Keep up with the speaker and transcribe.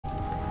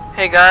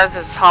Hey guys,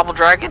 this is Hobble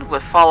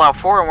with Fallout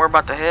 4, and we're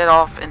about to head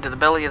off into the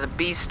belly of the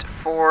beast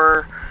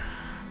for,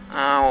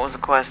 what was the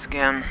quest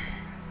again?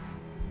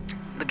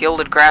 The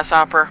Gilded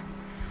Grasshopper.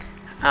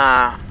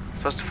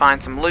 Supposed to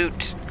find some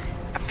loot.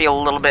 I feel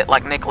a little bit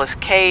like Nicolas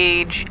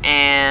Cage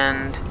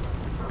and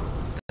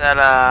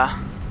that,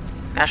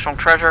 National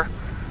Treasure.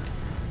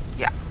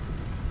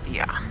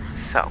 Yeah,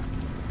 so.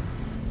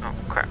 Oh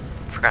crap,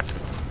 forgot to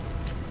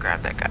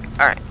grab that guy.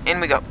 Alright, in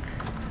we go.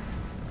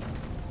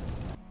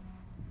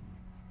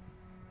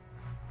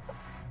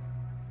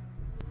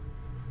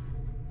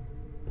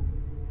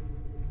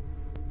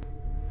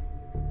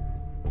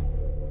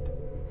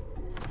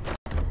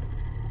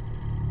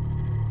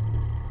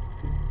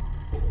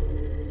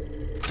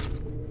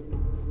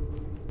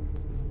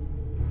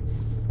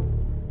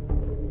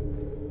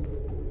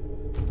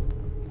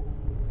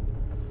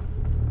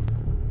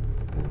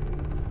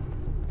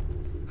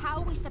 How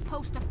are we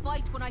supposed to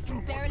fight when I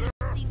can barely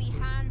see me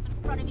hands in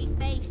front of me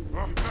face?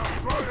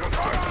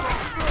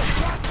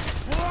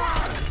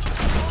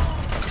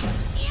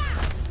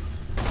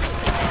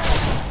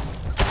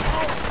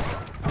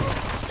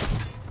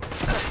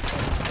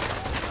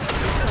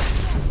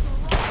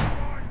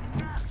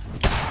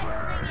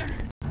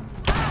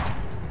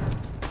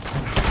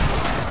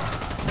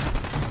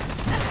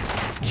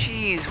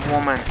 Jeez,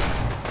 woman. Is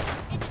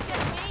it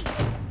just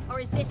me? Or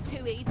is this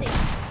too easy?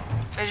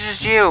 It's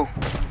just you.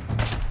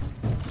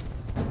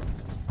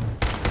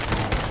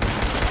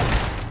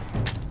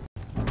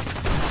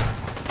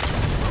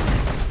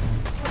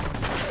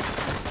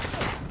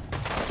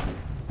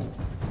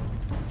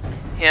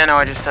 Yeah, no,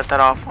 I just set that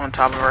off on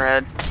top of her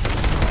head.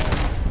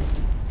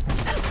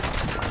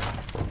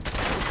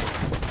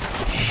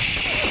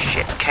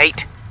 Shit,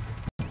 Cait.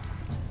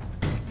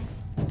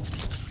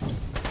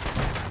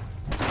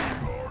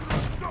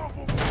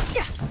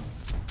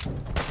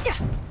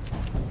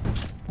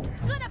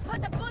 Gonna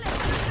put a bullet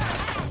through your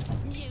head,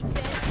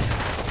 mutant!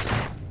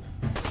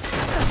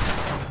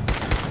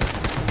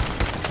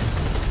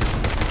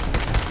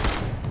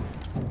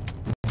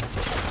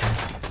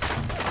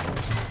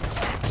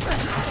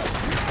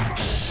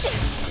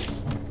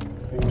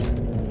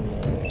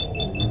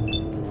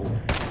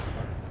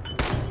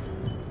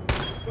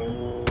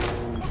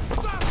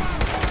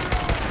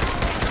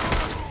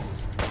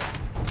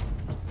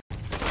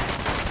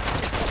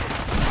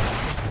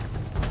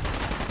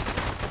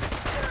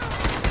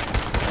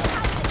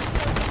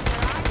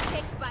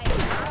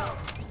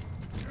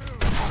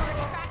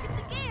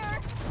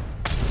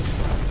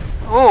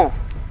 Oh!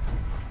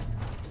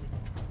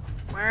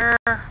 Where?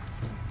 Are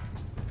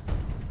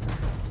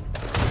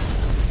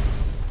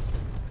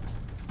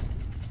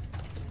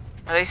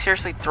they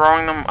seriously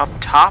throwing them up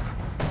top?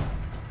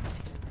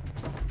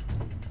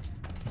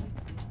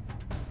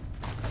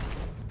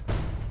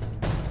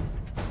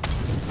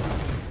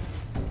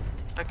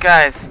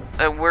 Guys,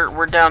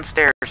 we're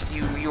downstairs.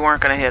 You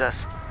aren't gonna hit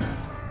us.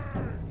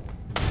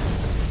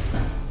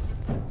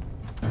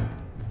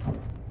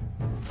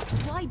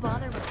 Why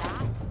bother with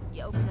that?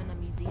 You opening a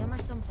museum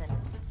or something?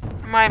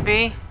 Might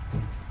be.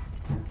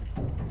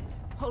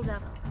 Hold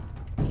up.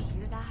 You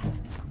hear that?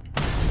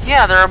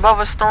 Yeah, they're above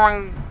us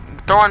throwing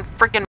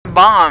freaking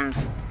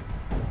bombs.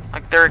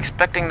 Like they're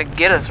expecting to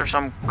get us or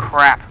some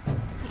crap.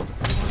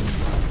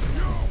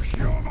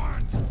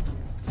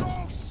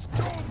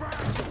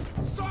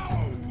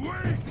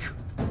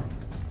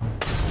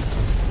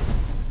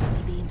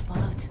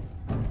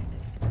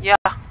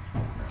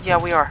 Yeah,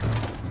 we are.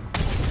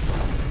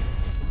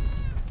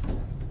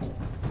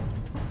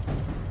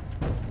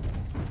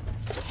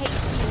 Hate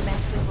being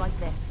messed with like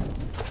this.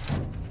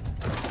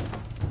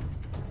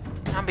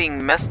 I'm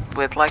being messed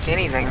with like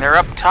anything. They're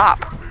up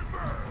top.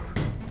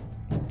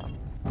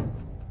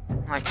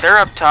 Like they're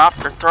up top.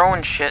 They're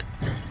throwing shit.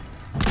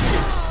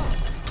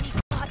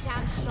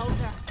 Goddamn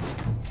shoulder.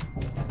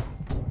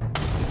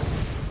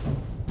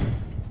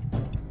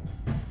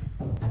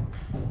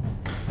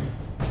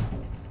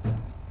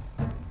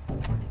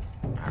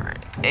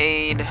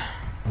 Aid.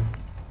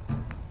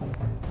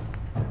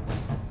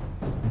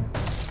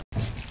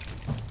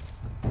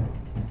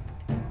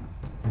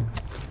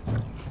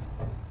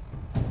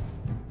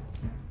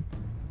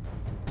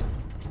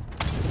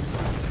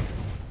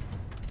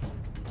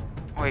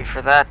 Wait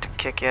for that to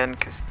kick in,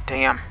 cause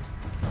damn.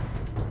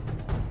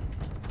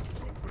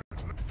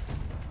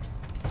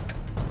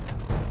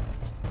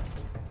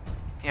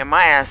 Yeah,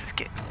 my ass is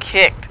getting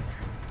kicked.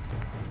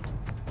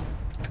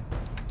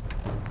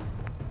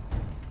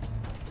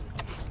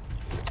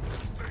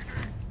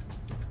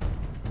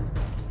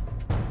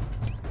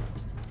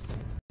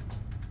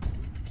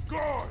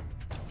 God!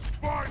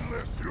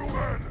 Spineless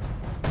human!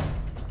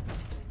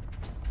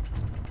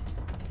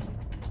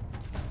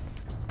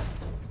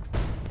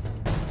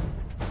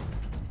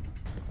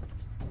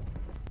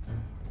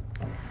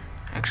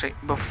 Actually,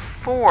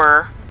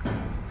 before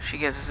she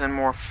gets us in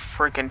more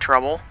freaking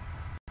trouble.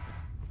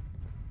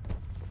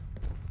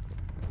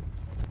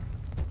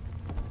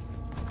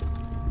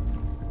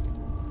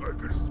 I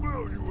can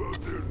smell you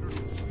out there,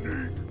 little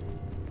sneak!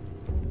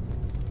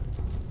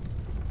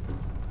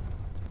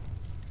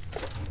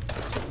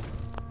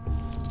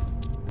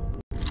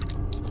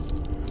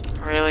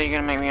 Really?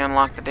 You're gonna make me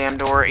unlock the damn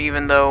door,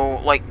 even though,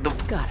 like,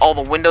 all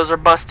the windows are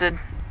busted?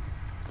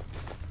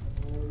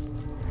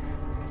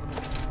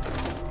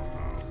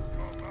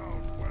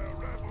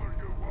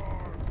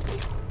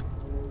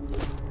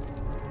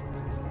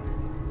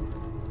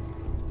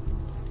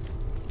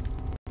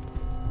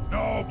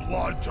 No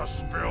blood to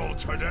spill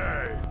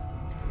today.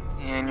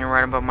 And you're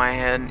right above my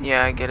head.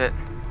 Yeah, I get it.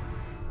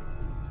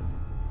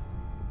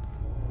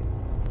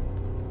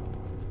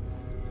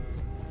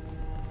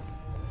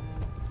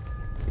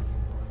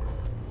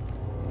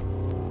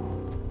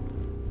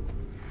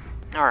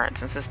 Alright,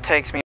 since this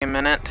takes me a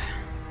minute.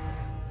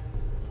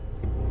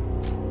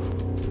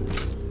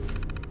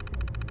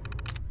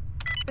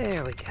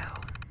 There we go.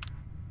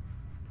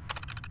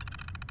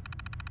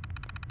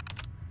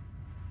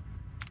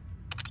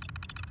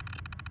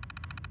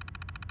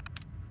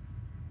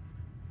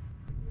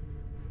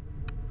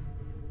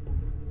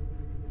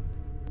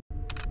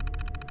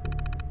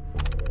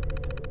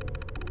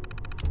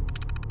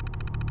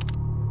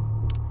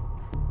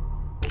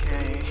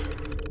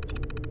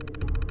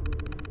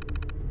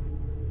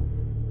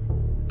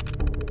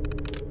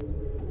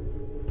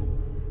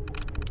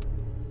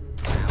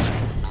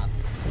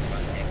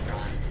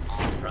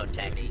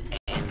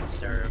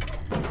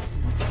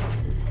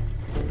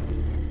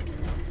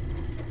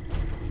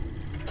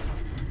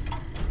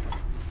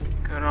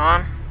 Good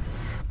on.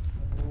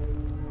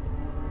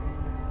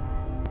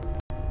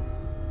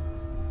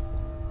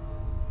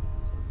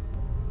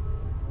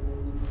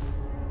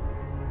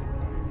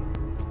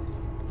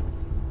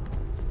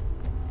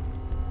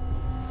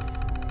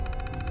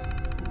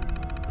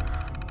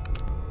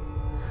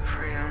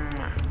 Freedom,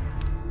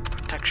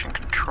 protection,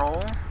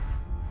 control.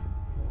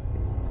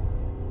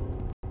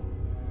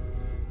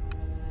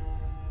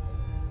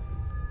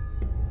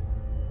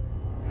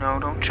 No,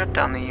 don't shut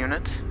down the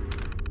units.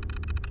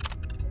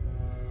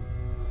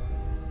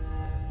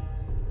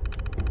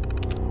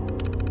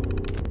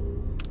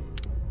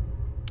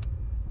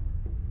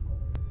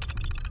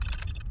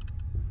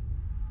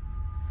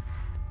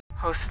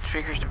 Hosted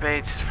speakers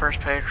debates first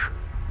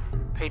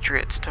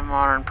patriots to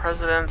modern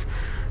presidents.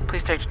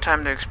 Please take the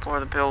time to explore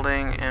the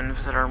building and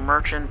visit our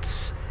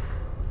merchants.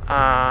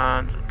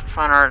 Fine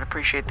art,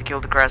 appreciate the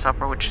Gilded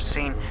Grasshopper, which is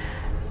seen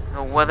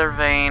the weather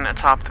vane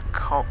atop the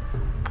cupola.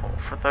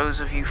 For those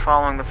of you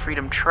following the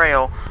Freedom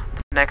Trail,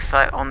 the next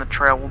site on the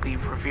trail will be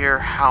Revere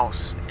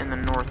House in the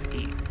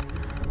northeast.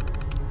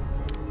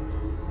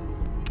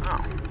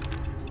 Oh.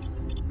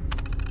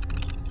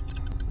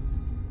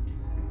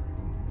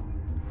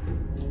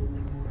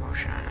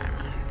 Motion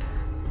alignment.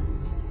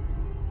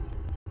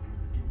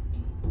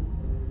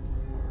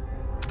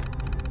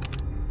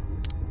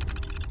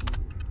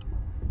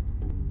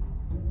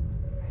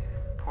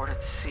 Port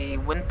at Sea,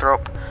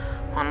 Winthrop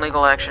on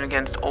legal action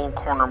against Old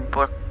Corner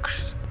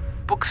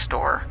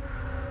Bookstore.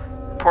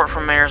 Report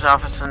from Mayor's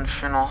office in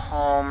Funnel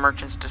Hall.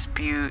 Merchants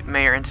dispute.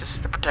 Mayor insists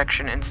the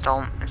protection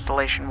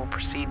installation will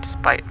proceed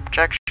despite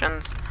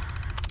objections.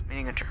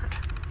 Meeting adjourned.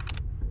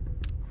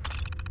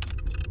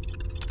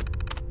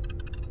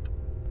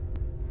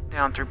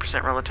 Down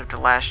 3% relative to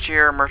last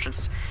year.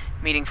 Merchants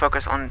meeting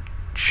focus on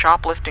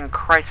shoplifting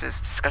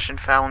crisis. Discussion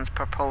Fallon's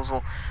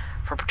proposal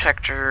for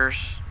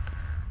protectorons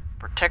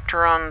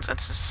and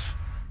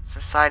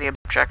society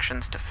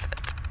objections to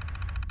fit.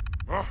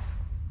 Huh?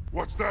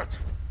 What's that?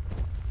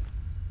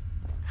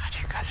 God,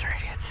 you guys are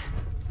idiots.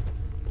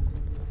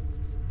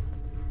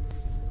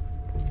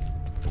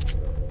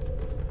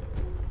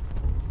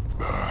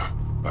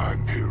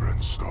 I'm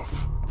hearing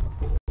stuff.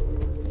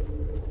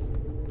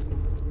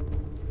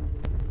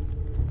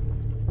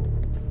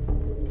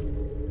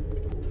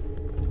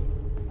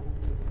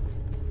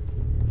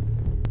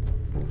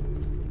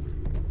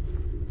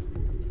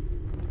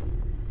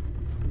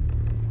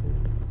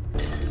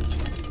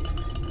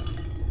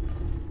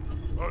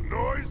 A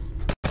noise?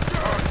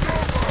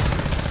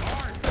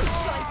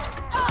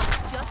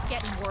 Just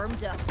getting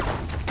warmed up.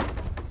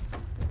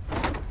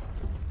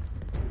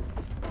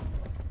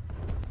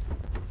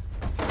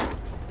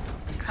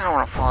 I don't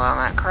want to fall down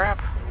that crap.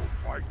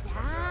 Fight.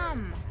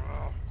 Damn.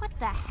 What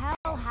the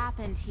hell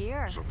happened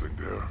here? Something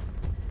there.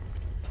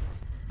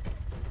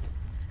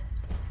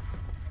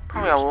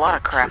 Probably a lot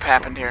of crap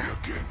happened here.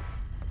 Again.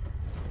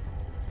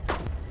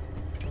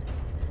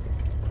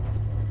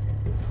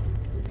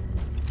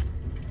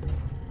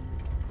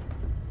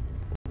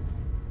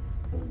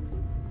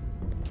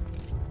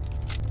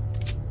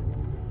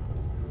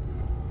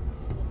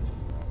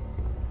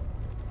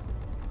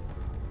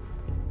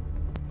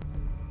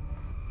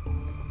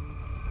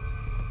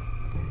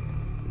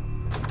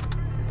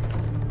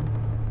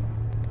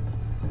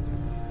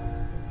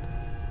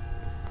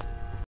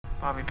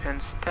 Bobby pin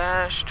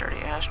stash,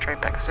 dirty ashtray,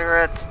 pack of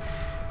cigarettes.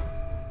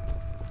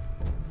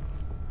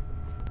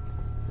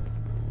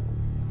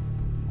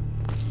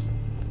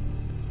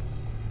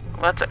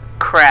 Well, that's a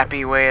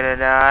crappy way to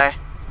die.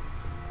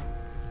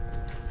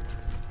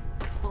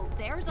 Well,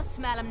 there's a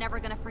smell I'm never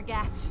gonna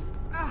forget.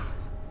 Ugh.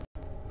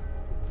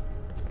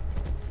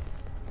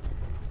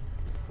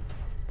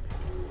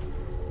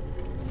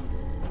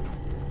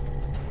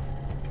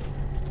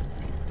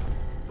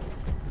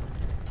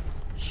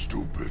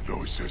 stupid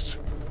noises.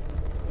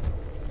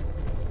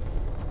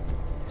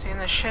 Is he in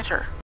the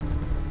shitter?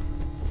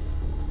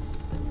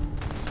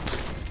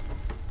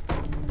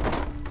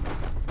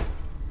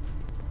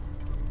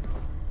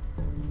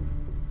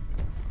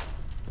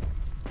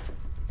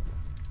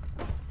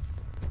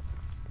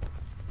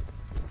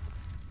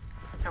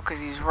 No,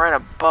 because he's right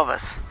above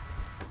us.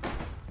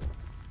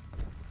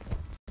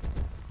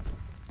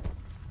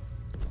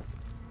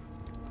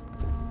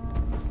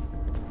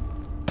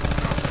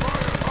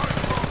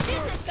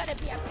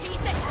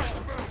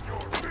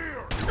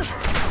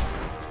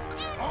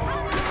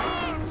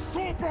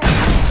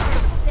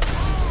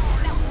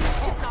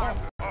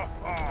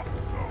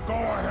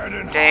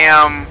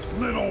 Damn.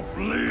 Little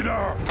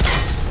bleeder.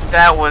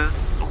 That was,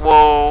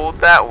 whoa,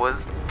 that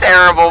was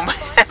terrible, man.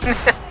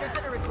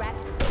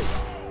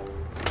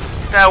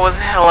 That was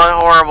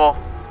hella horrible.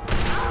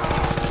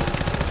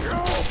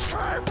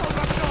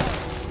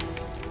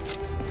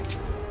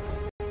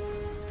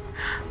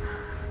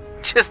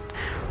 Just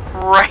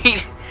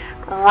right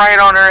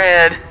on her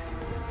head.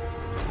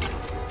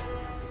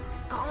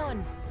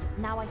 Gone.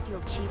 Now I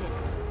feel cheated.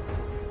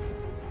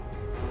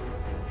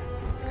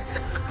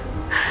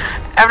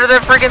 After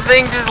that freaking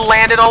thing just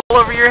landed all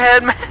over your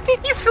head, man,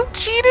 you feel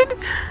cheated?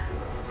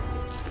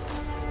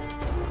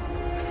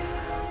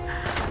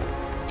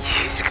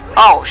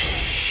 Oh,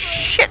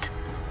 shit.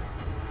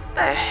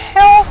 The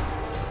hell?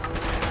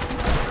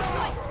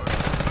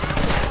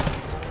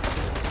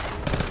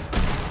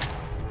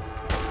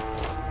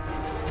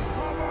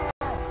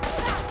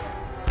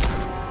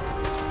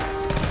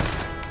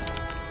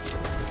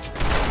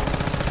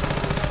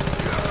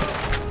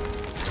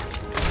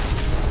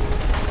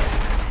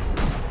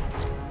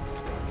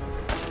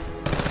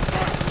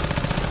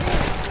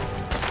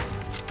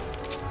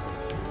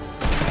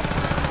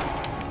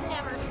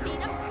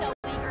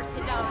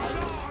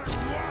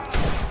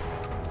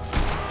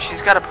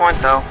 She's got a point,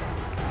 though.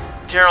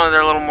 Generally,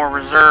 they're a little more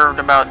reserved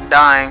about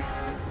dying.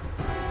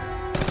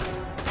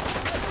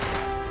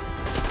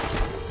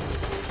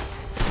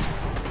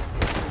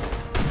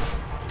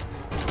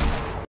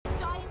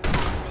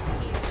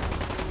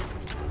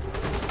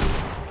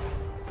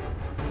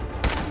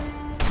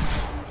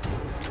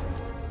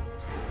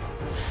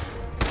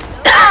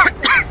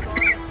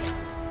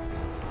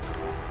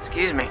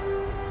 Excuse me.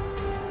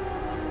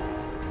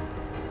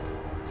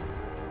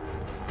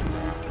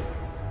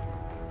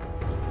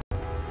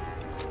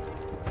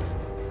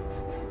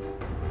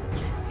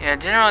 Yeah,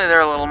 generally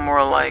they're a little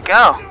more like,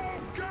 oh.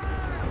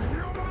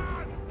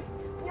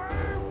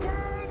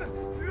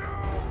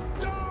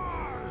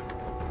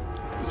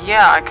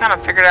 Yeah, I kind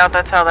of figured out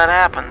that's how that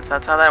happens.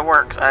 That's how that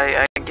works.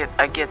 I get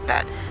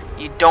that.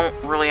 You don't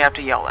really have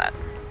to yell that.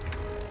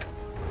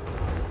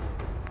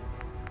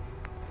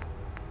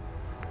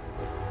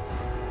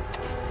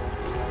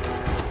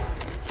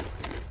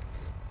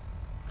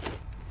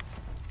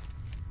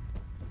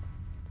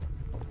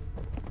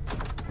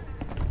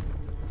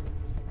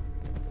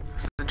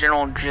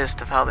 General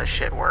gist of how this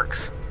shit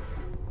works.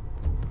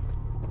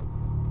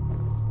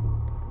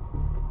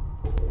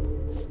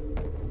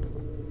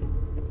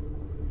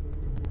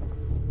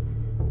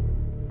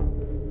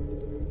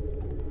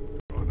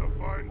 Gonna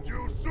find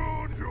you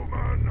soon,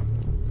 human.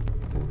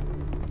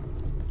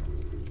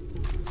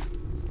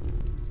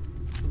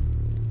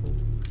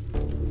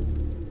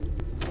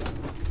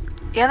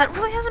 Yeah, that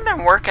really hasn't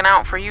been working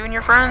out for you and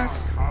your friends.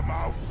 Come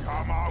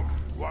out,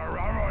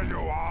 wherever you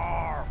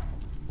are.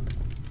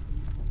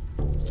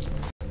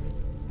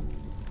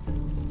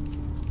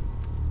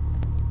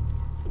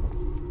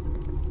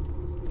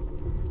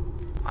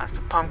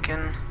 Plastic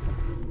pumpkin.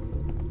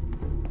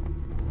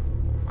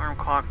 Alarm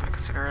clock, pack of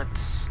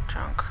cigarettes,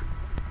 junk.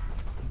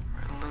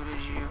 I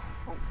looted you.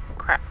 Oh,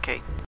 crap,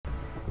 Cait.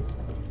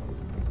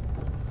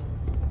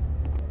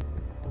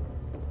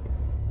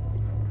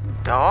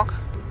 Dog?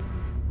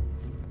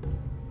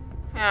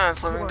 Yeah,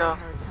 it's a living dog.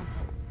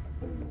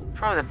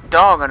 Probably the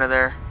dog under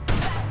there.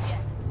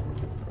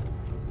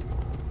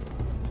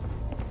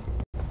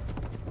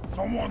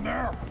 Someone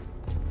there?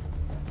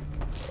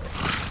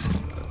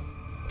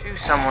 Two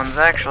someones,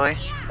 actually.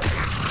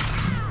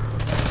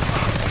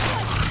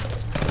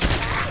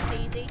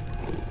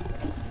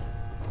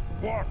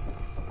 What?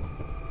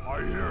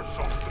 I hear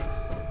something.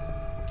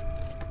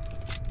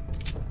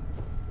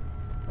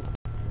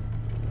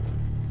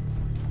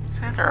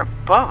 Said they're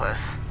above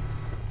us.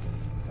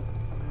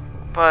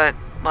 But,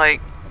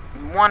 like,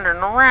 wandering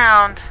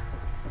around,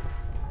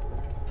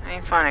 I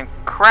ain't finding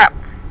crap.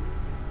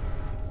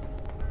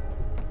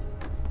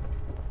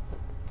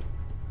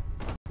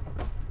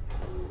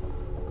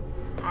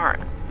 Alright,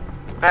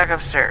 back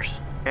upstairs.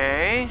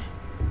 Okay.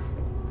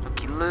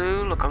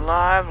 Looky-loo, look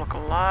alive, look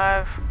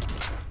alive.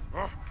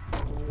 Huh?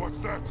 What's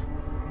that?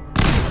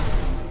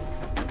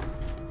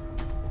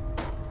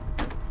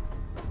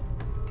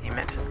 Damn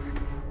it.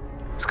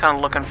 I was kind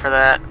of looking for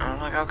that. I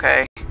was like,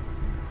 okay.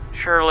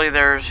 Surely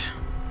there's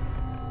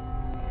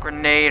a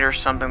grenade or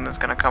something that's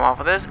going to come off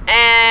of this.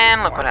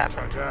 And look what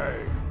happened.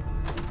 Today.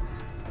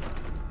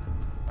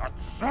 That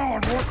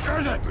sound, what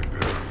is it?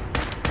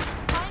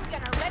 I'm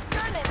gonna rip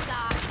your lips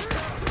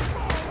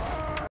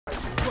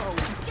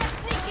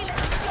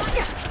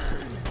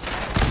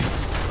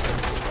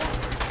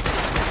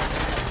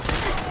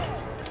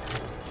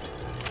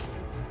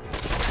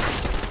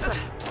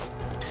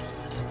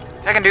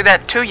I can do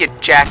that too, you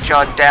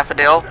jack-jawed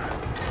daffodil.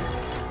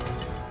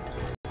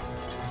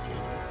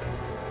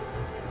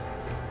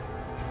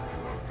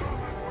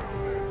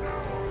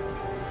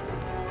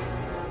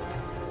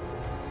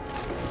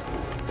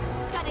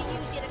 Gotta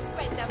use you to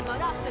scrape the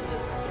mud off the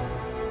boots.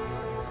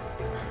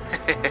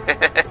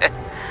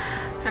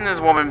 Isn't this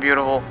woman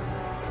beautiful?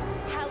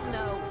 Hell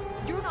no.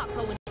 You're not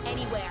going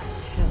anywhere.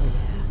 Hell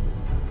yeah.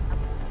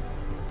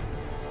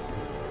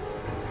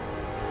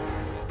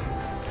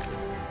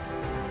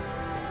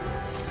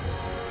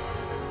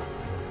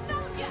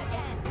 Found you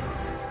again.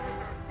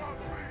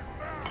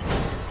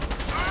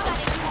 Gotta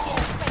use you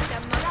to scrape the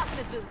mud off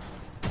the boots.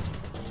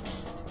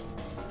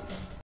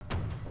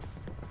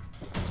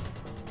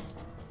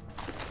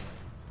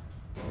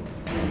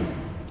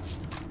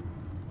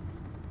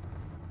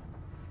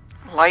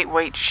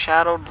 Lightweight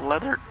shadowed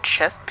leather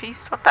chest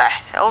piece? What the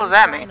hell does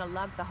that mean? Trying to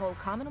lug the whole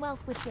Commonwealth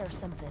with you or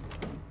something.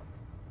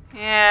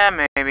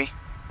 Yeah, maybe.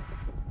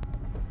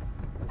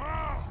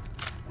 Ah!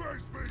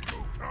 Face me,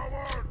 you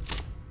coward!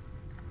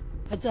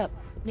 Heads up.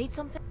 Need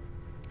something?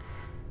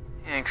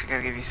 Yeah, actually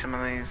gotta give you some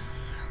of these.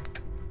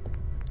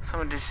 Some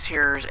of this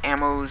here's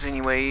ammos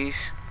anyways.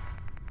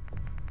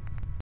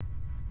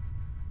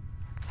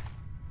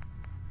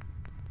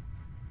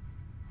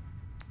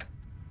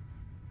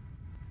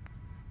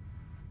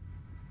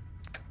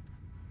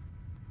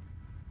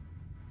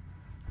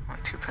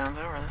 Only 2 pounds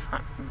over, that's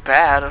not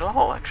bad at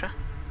all, actually.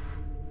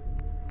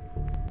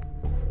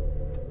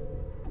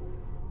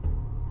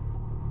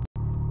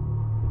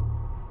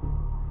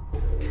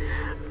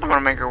 I'm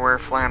gonna make her wear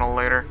flannel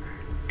later.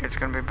 It's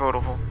gonna be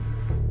beautiful.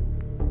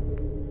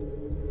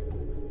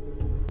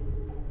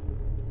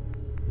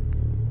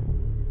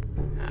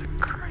 Ah,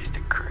 Christ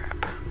of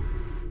crap.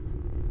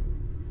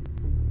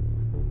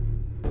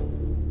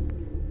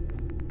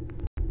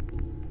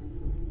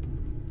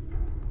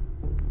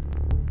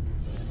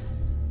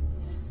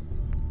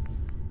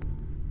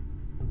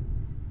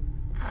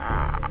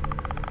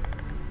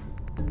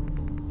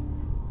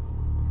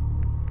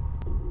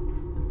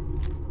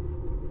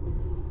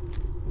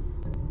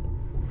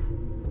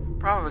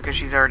 Probably because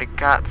she's already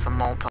got some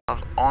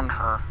Molotovs on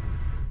her.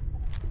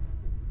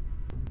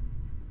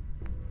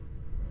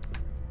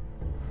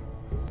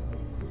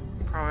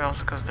 Probably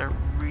also because they're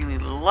really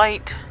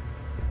light.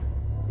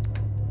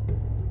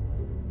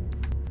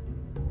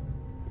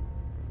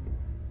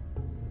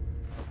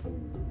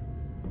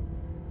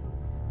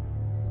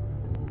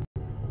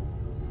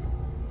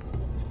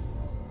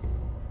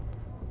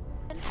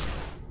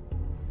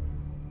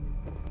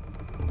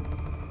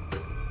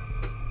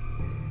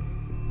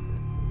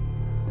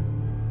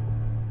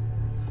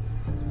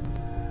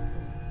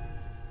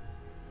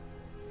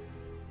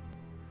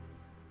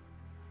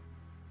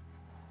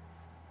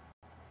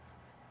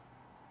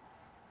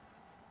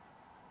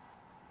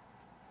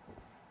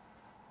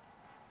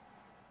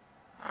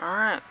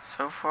 Alright,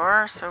 so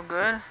far, so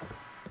good.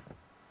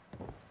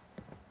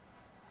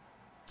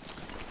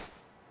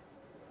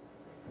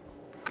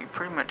 We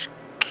pretty much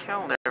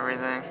killed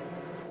everything.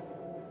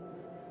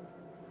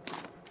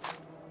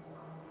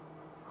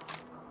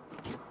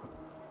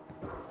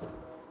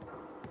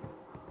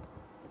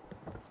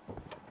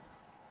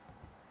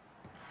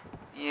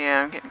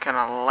 Yeah, I'm getting kind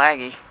of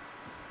laggy.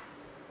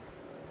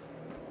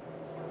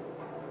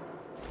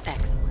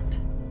 Excellent.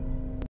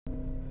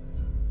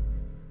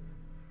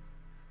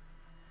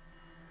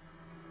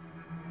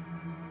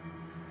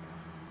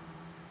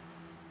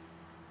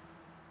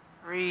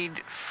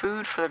 Read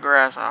food for the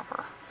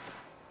grasshopper.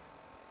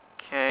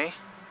 Okay.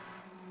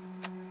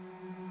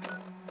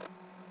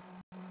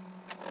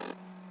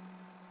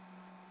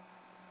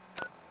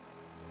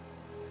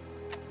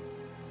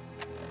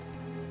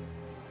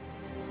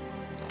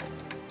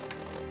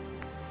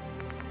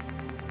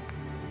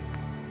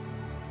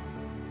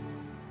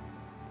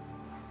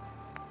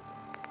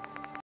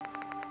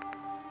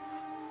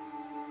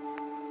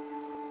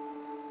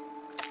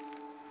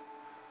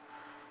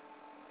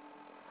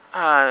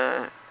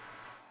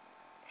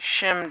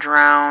 Shim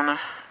drown.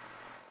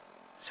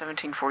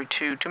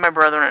 1742. To my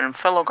brethren and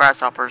fellow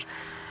grasshoppers,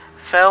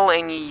 fell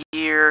in ye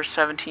year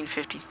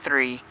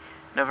 1753,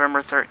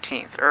 November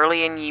 13th,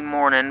 early in ye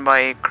morning, by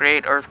a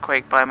great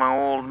earthquake by my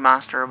old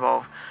master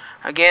above.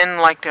 Again,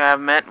 like to have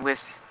met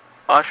with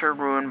utter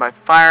ruin by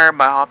fire,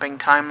 by hopping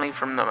timely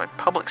from the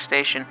public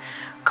station,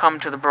 come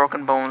to the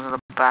broken bones of the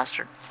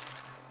bastard.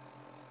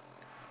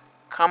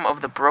 Come of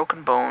the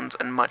broken bones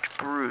and much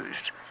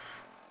bruised.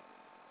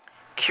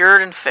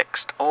 Cured and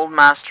fixed, old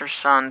master's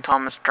son,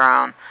 Thomas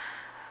drown.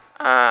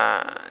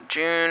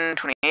 June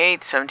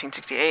 28th,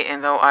 1768,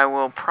 and though I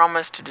will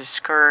promise to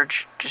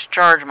discharge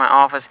my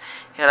office,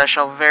 yet I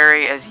shall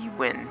vary as ye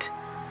wind.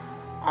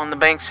 On the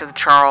banks of the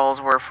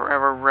Charles, where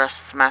forever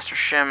rests Master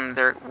Shim,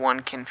 there one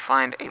can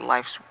find a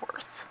life's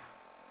worth.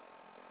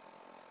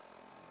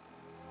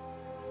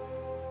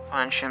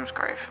 Find Shim's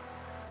grave.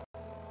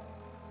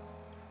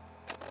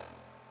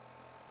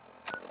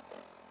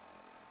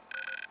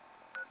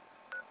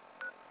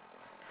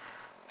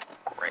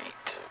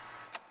 Great.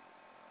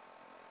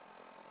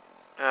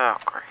 Oh,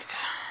 great.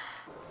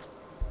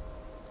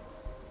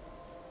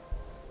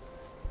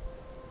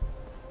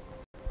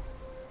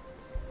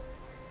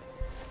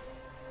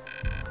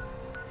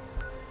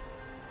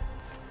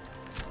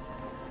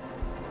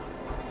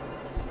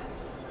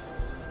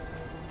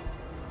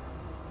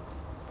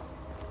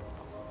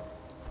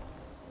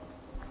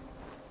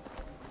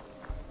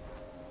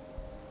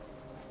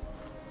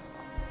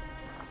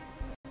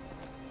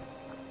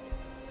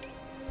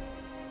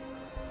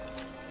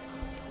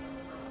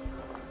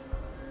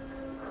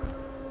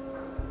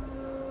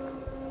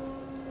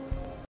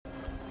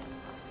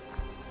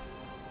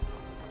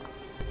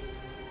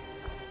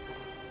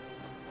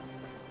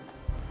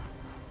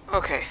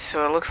 Okay,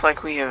 so it looks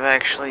like we have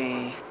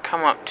actually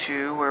come up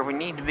to where we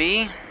need to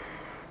be.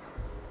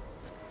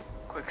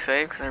 Quick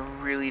save, because I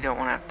really don't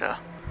want to have to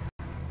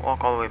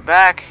walk all the way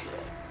back.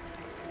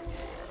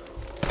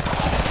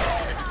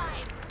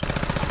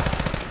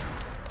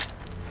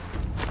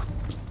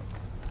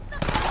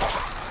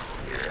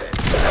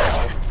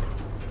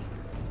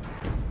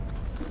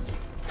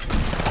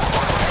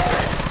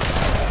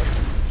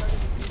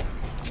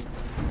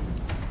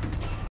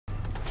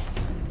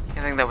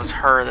 I think that was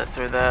her that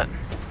threw that.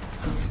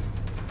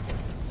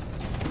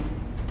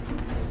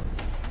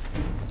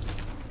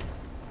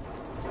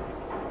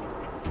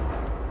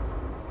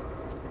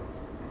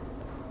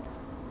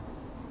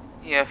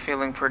 Yeah,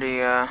 feeling pretty,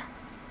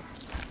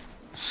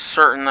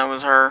 certain that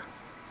was her.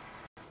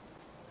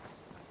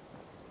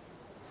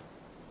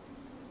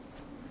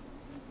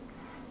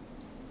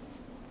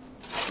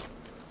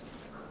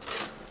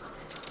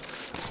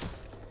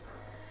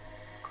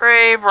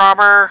 Grave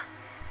robber!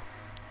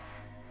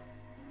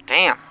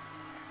 Damn.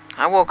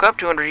 I woke up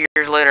 200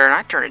 years later and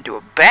I turned into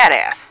a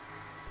badass.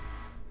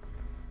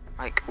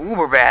 Like,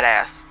 uber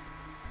badass.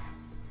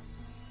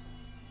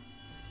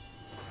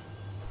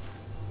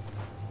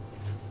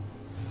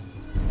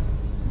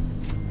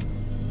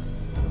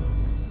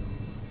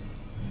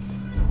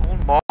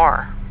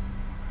 Bar.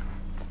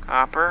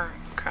 Copper,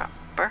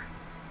 copper,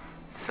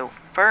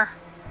 silver.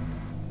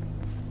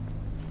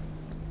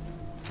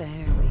 There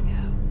we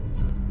go.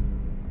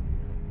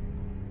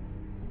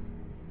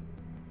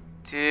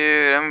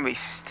 Dude, I'm gonna be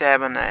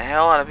stabbing the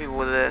hell out of people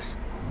with this.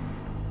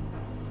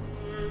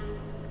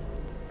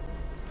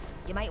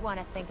 You might want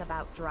to think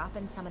about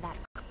dropping some of that.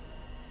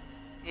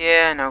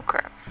 Yeah, no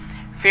crap.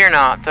 Fear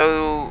not,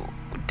 though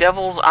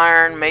devil's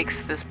iron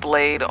makes this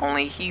blade,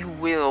 only he who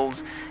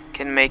wields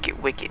can make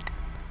it wicked.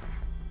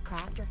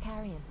 Craft you're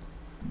carrying.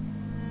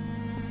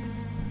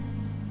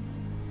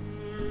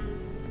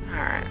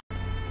 Alright.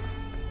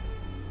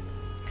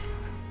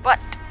 But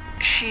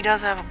she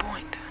does have a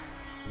point.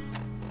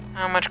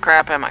 How much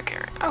crap am I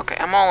carrying? Okay,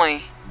 I'm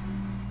only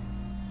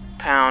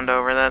pound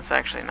over. That's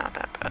actually not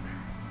that bad.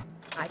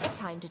 I got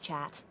time to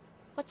chat.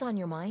 What's on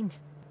your mind?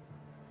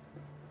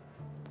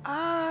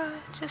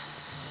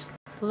 Just...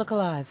 Look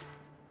alive.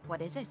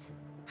 What is it?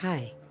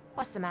 Hi.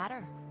 What's the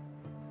matter?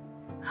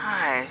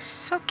 Hi,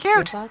 so Your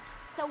cute. thoughts?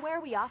 So where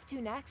are we off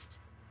to next?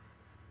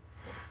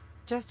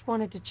 Just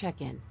wanted to check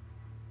in.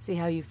 See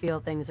how you feel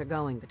things are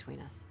going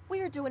between us.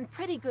 We're doing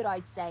pretty good,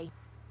 I'd say.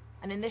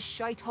 And in this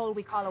shite hole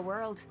we call a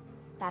world,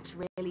 that's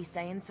really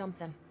saying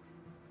something.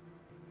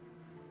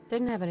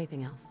 Didn't have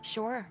anything else.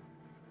 Sure.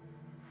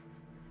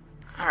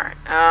 Alright,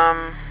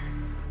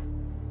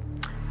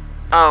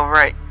 oh,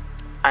 right.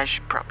 I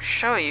should probably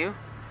show you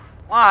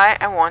why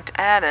I want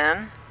to add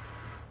in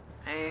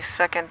a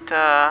second,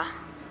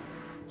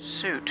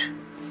 suit.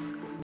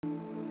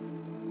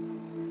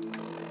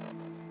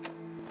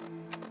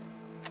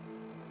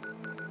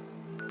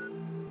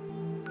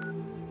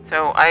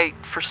 So I,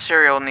 for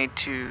cereal, need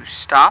to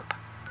stop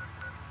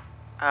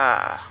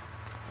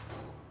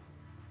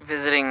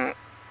visiting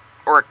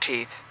Orc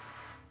Teeth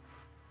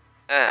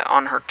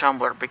on her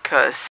Tumblr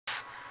because,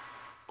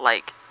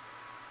 like,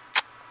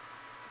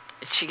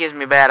 she gives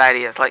me bad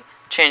ideas, like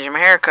changing my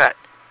haircut.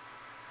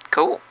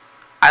 Cool.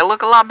 I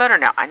look a lot better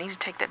now. I need to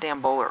take that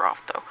damn bowler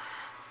off, though,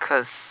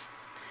 because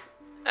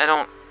I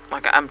don't,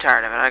 like, I'm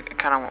tired of it. I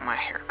kind of want my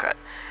hair cut.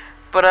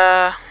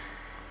 But,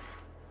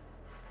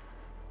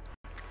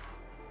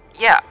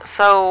 yeah,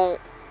 so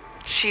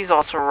she's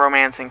also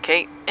romancing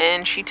Cait,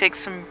 and she takes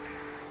some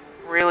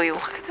really,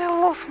 look at that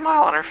little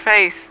smile on her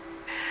face.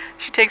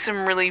 She takes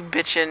some really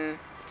bitchin'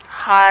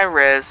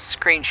 high-res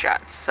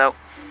screenshots, so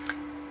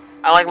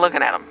I like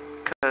looking at them,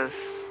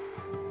 because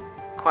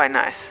quite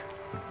nice.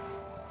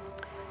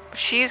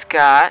 She's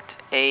got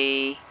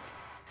a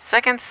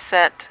second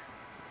set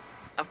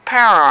of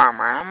power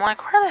armor, and I'm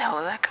like, where the hell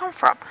did that come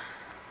from?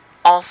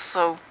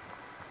 Also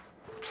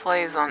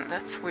plays on,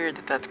 that's weird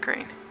that that's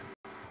green.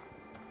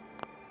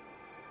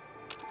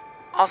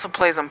 Also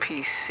plays on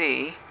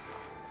PC.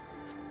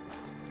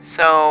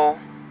 So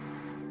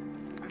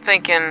I'm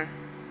thinking,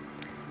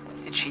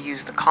 did she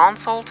use the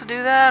console to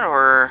do that,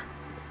 or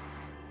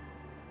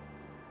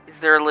is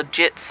there a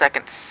legit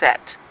second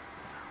set?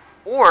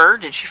 Or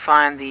did she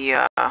find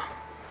the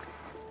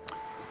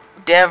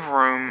dev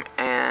room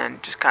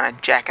and just kind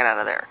of jack it out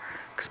of there?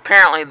 Because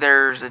apparently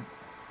there's a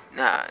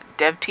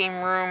dev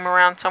team room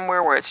around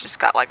somewhere where it's just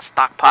got like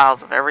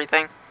stockpiles of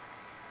everything.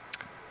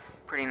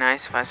 Pretty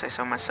nice if I say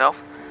so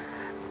myself.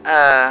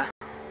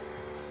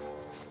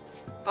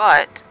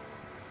 But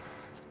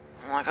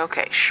I'm like,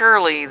 okay,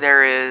 surely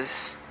there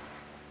is.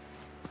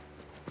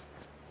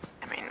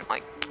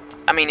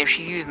 I mean, if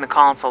she's using the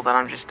console, then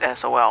I'm just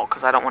SOL,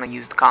 because I don't want to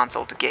use the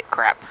console to get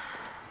crap.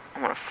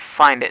 I want to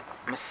find it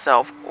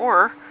myself,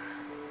 or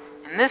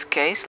in this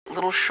case,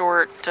 little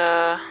short.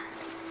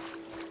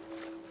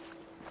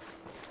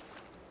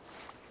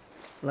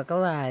 Look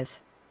alive.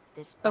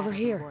 This Over better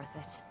be here. worth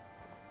it.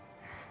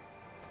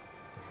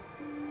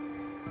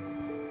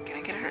 Can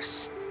I get her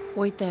to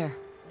Wait there.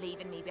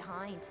 Leaving me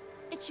behind.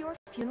 It's your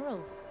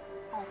funeral.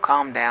 Oh,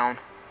 calm down.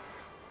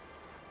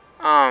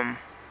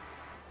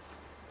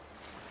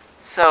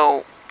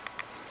 So,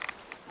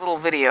 little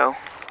video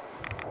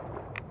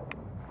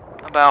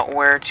about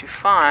where to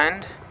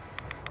find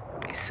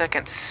a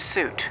second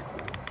suit.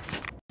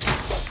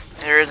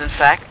 There is, in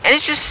fact, and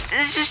it's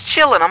just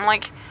chilling. I'm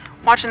like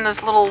watching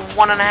this little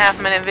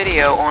 1.5 minute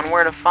video on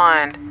where to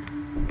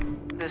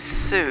find this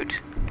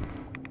suit.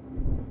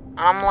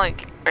 I'm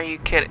like, are you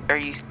kidding? Are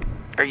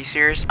you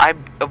serious? I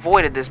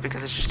avoided this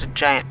because it's just a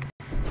giant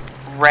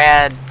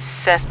rad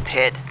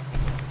cesspit.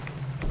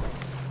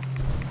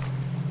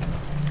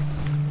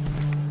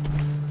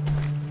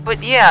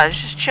 But yeah, it's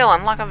just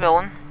chilling like a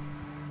villain.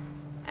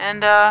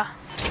 And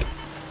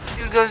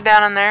dude goes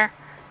down in there,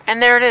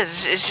 and there it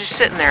is. It's just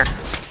sitting there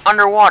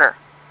underwater,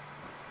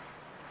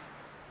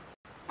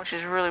 which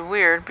is really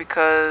weird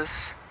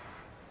because,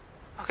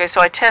 okay,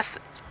 so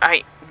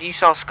you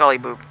saw Scully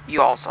Boob,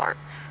 you all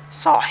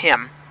saw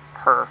him,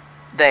 her,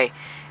 they,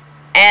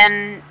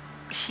 and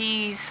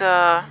he's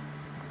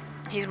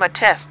my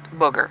test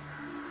booger.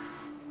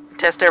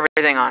 Test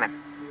everything on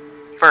him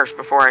first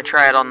before I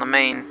try it on the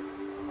main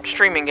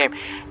streaming game,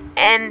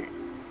 and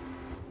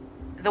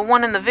the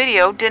one in the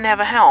video didn't have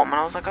a helm, and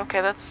I was like,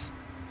 okay, that's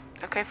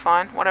okay,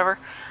 fine, whatever.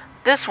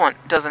 This one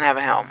doesn't have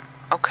a helm.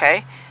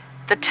 Okay.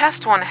 The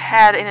test one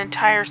had an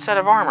entire set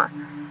of armor.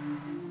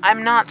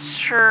 I'm not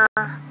sure,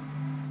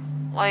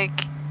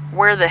 like,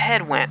 where the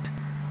head went.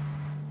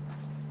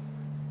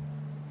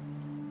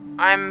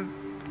 I'm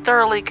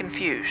thoroughly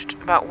confused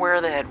about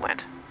where the head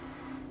went.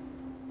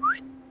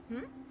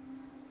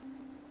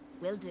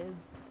 Will do.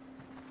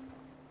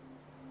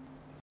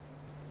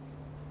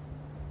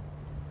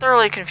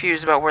 Thoroughly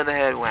confused about where the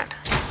head went.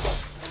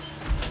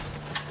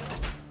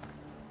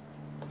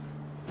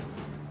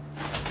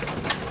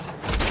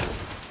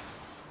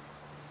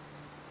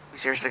 We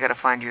seriously gotta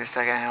find you a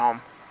second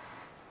helm.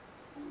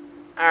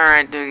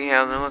 Alright, Doogie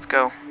Howser, let's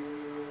go.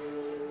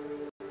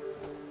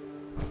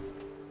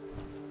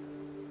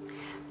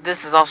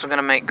 This is also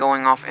gonna make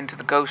going off into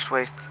the ghost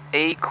wastes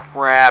a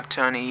crap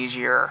ton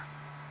easier.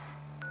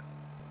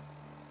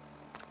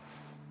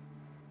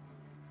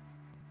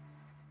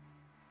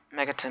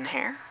 Megaton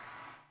hair.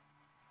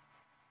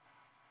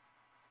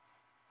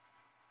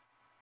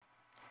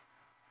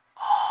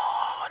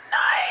 Oh,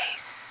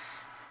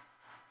 nice.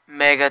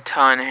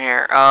 Megaton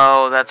hair.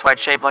 Oh, that's why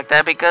it's shaped like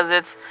that, because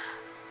it's...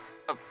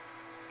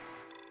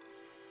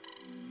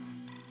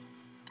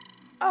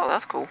 Oh,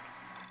 that's cool.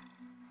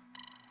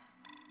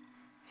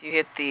 If you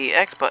hit the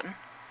X button,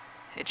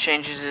 it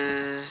changes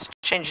his...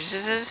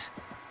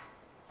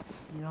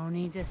 You don't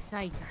need a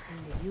sight to see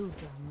that you've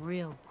done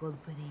real good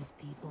for these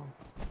people.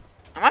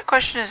 And my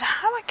question is,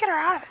 how do I get her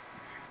out of it?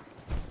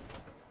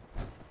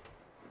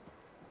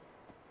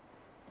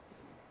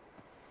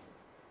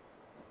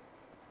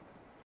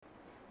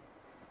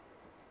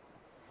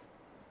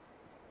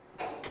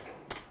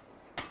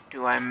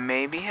 Do I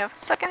maybe have a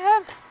second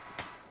head?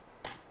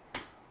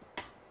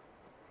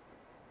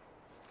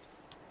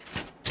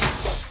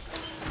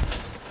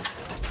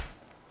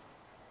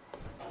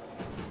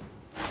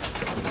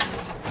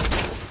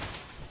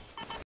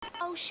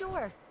 Oh,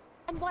 sure.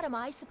 And what am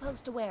I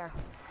supposed to wear?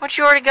 What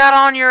you already got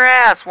on your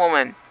ass,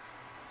 woman?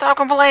 Stop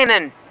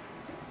complaining.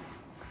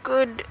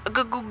 Good.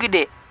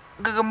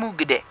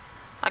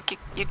 Like,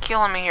 you're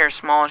killing me here,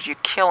 Smalls. You're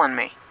killing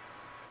me.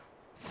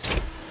 Do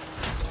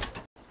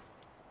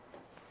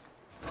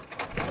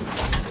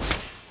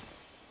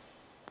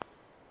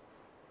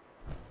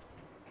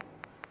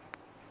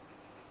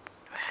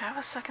I have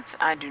a second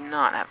set? I do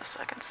not have a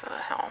second set of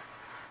helm.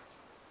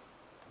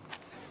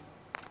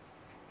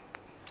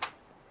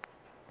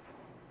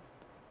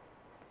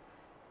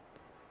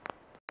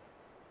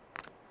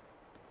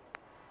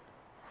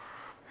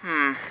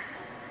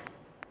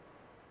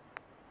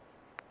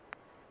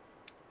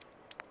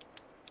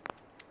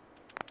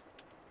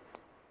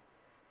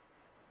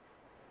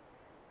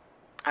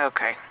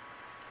 Okay.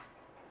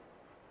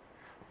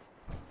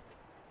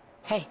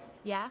 Hey.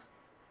 Yeah?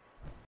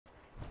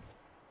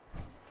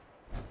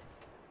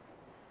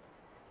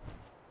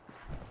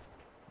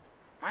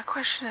 My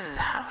question is,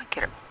 how do I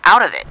get her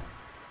out of it?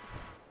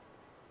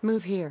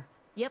 Move here.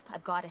 Yep,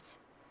 I've got it.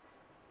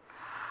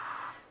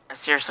 I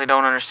seriously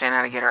don't understand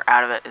how to get her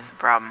out of it is the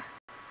problem.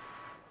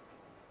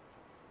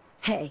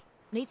 Hey.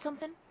 Need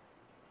something?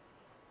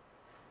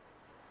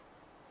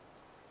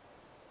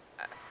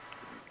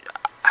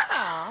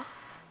 Aw.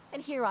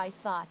 And here I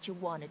thought you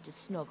wanted to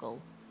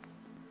snuggle.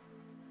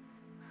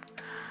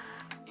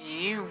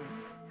 You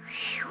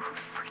were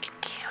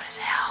freaking cute as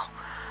hell.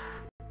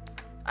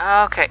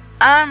 Okay,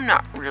 I'm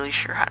not really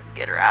sure how to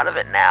get her out of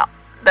it now.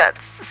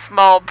 That's the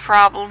small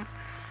problem.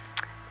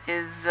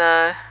 Is,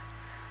 now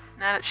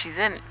that she's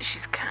in it,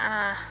 she's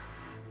kinda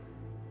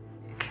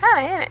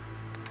in it.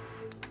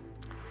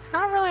 There's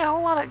not really a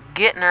whole lot of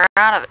getting her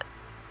out of it.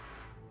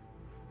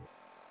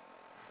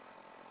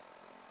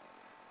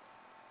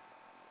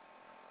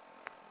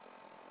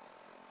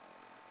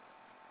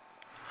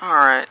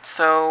 Alright,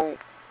 so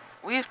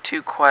we have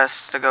 2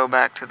 quests to go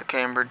back to the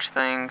Cambridge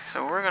thing,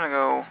 so we're gonna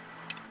go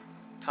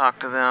talk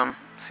to them,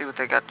 see what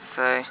they got to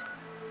say.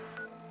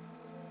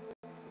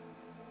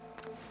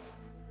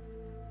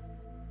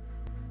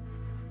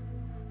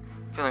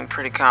 Feeling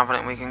pretty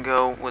confident we can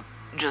go with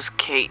just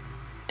Cait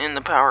in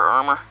the power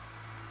armor.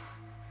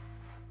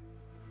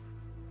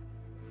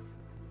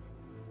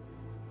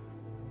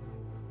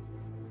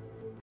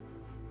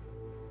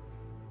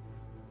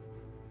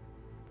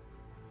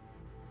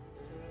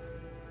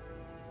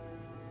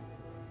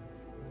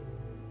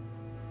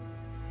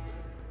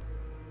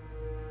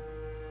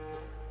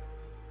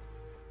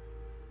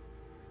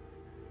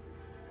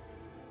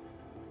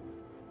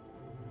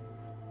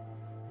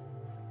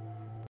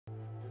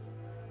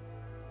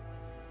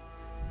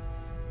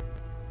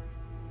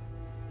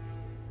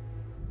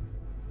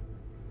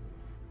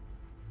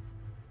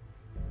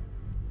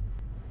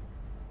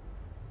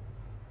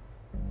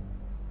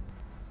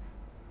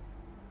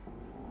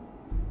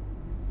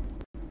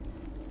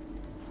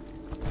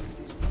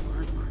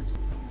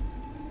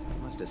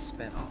 To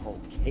spend a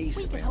whole case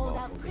We of could ammo hold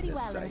out over pretty this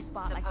well in a site.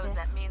 spot like Suppose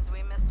this. that means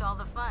we missed all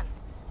the fun.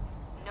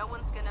 No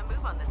one's gonna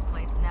move on this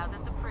place now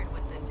that the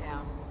Pridwood's in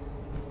town.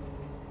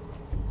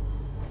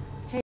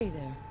 Hey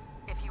there.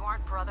 If you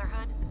aren't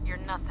Brotherhood, you're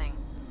nothing.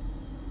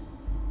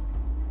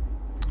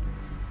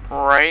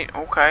 Right,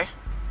 okay.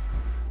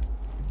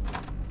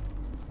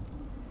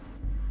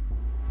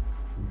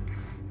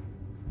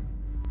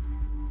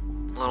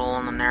 Little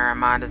on the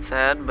narrow-minded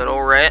side, but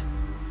alright.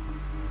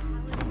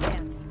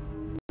 Danse.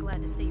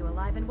 Glad to see you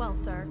alive and well,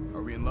 sir.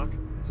 Are we in luck,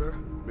 sir?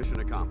 Mission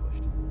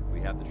accomplished. We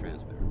have the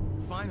transmitter.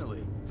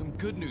 Finally, some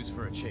good news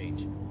for a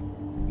change.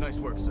 Nice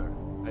work, sir.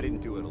 I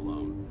didn't do it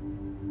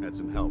alone. Had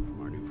some help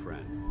from our new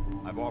friend.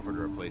 I've offered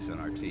her a place on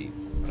our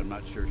team, but I'm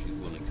not sure she's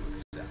willing to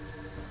accept.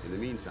 In the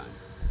meantime,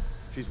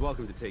 she's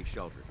welcome to take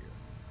shelter here,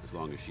 as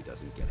long as she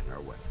doesn't get in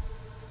our way.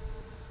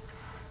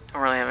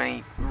 Don't really have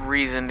any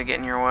reason to get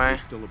in your way.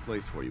 There's still a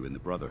place for you in the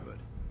Brotherhood,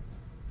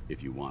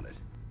 if you want it.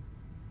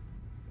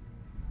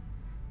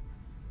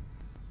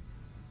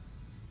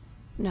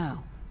 No.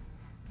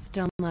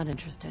 Still not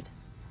interested.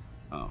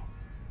 Oh,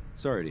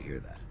 sorry to hear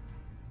that.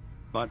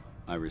 But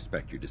I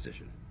respect your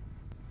decision.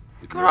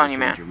 If Good you ever on you,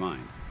 man. change your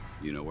mind,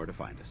 you know where to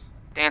find us.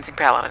 Dancing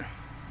Paladin.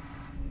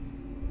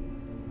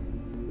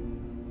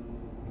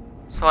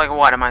 So, like,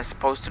 what? Am I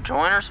supposed to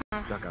join or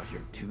something? Stuck out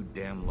here too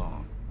damn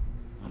long.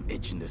 I'm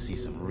itching to see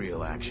some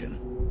real action.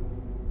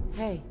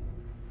 Hey,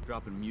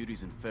 Dropping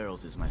muties and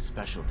ferals is my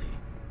specialty.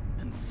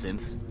 And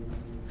synths?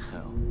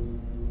 Hell,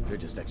 they're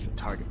just extra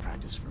target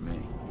practice for me.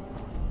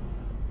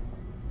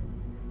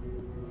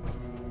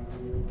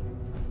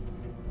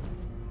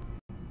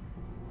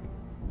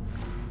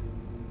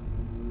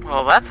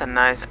 Well, that's a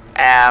nice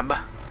ab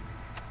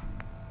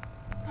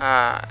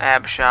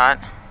shot.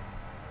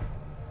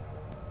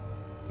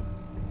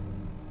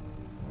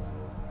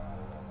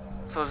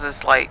 So is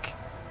this like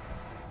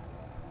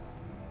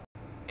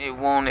it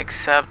won't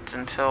accept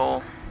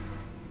until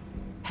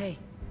hey,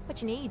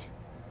 What you need?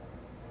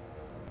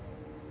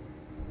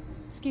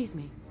 excuse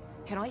me.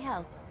 Can I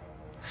help?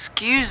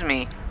 excuse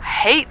me, I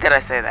hate that I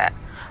say that.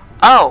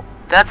 Oh,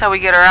 that's how we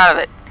get her out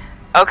of it.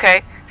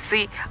 Okay,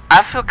 see,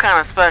 I feel kind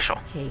of special.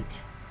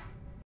 Cait,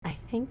 I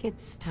think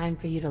it's time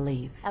for you to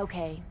leave.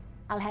 Okay,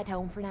 I'll head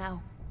home for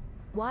now.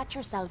 Watch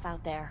yourself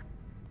out there.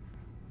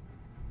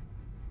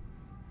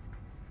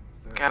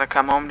 Gotta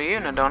come home to you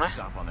now, don't I?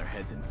 Stomp on their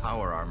heads in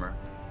power armor.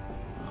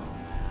 Oh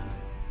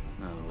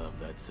man, I love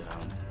that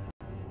sound.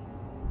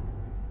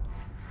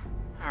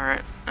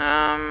 Alright,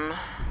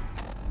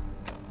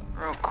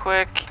 real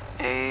quick,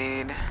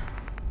 aid.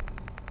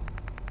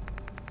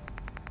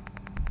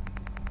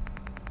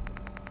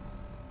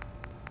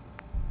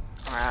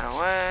 Right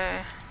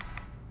away.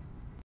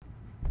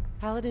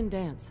 Paladin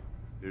Danse.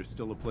 There's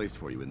still a place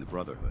for you in the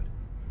Brotherhood,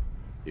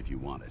 if you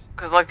want it.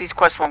 Because, like, these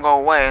quests won't go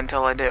away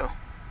until I do.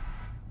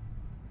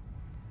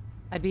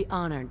 I'd be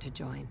honored to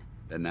join.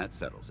 Then that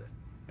settles it.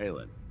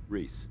 Aelin,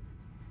 Reese,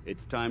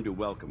 it's time to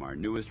welcome our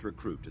newest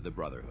recruit to the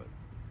Brotherhood.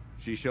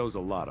 She shows a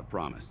lot of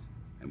promise,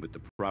 and with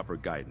the proper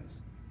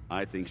guidance,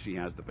 I think she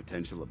has the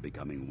potential of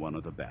becoming one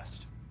of the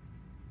best.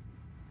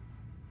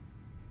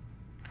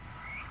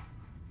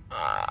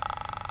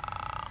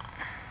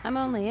 I'm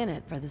only in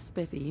it for the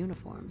spiffy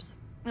uniforms.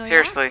 Oh,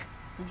 Seriously. yeah?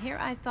 And here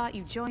I thought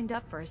you joined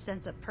up for a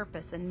sense of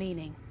purpose and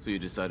meaning. So you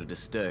decided to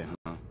stay,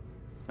 huh?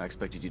 I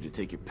expected you to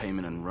take your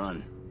payment and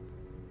run.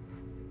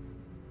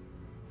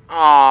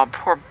 Aw,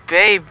 poor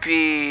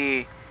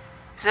baby.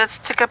 Does that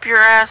stick up your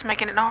ass,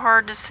 making it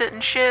hard to sit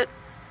and shit?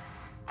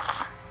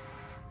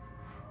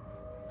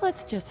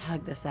 Let's just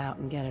hug this out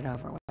and get it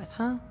over with,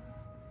 huh?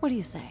 What do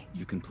you say?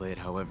 You can play it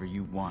however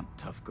you want,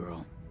 tough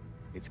girl.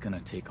 It's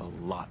gonna take a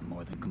lot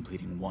more than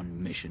completing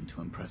one mission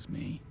to impress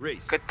me.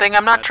 Reese, Good thing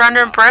I'm not that's trying to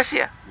enough. impress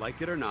you.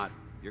 Like it or not,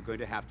 you're going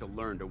to have to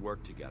learn to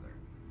work together.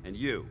 And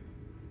you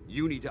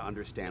need to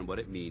understand what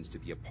it means to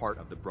be a part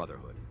of the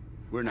Brotherhood.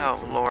 We're not Oh,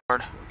 soldiers, Lord.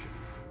 unfortunately.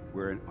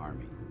 We're an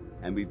army,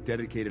 and we've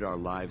dedicated our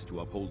lives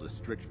to uphold a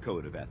strict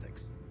code of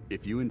ethics.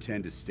 If you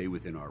intend to stay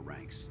within our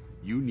ranks,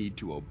 you need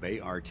to obey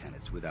our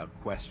tenets without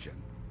question.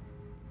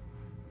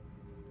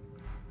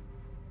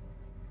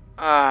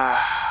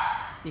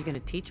 You gonna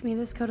teach me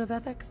this code of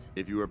ethics?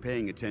 If you were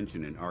paying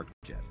attention in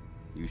ArcJet,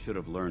 you should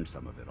have learned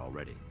some of it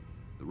already.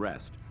 The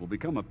rest will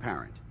become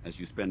apparent as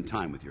you spend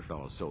time with your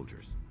fellow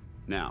soldiers.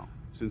 Now,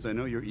 since I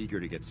know you're eager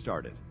to get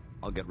started,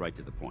 I'll get right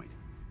to the point.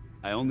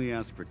 I only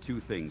ask for two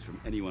things from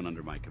anyone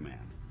under my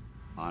command: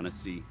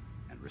 honesty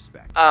and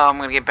respect. Oh, I'm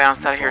gonna get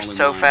bounced out of here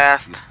so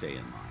fast. You stay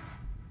in line.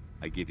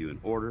 I give you an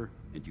order,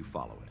 and you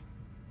follow it.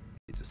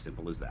 It's as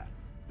simple as that.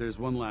 There's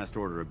one last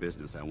order of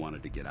business I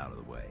wanted to get out of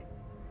the way.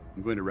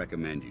 I'm going to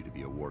recommend you to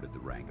be awarded the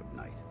rank of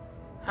Knight.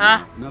 Huh?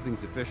 Now,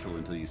 nothing's official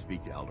until you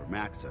speak to Elder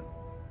Maxson,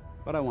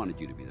 but I wanted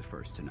you to be the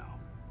first to know.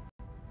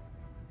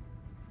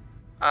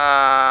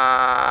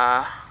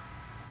 I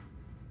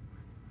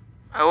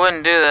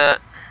wouldn't do that.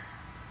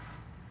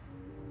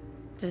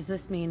 Does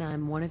this mean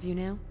I'm one of you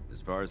now?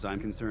 As far as I'm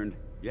concerned,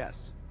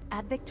 yes.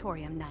 Ad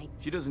Victoriam, Knight.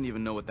 She doesn't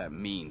even know what that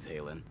means,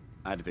 Halen.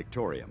 Ad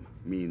Victoriam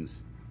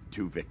means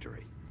to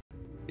victory.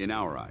 In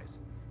our eyes,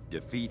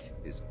 defeat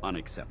is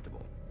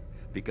unacceptable,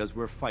 because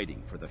we're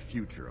fighting for the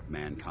future of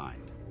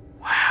mankind.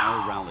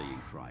 Our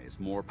rallying cry is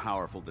more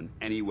powerful than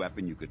any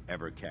weapon you could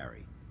ever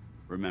carry.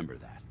 Remember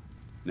that.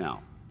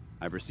 Now,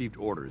 I've received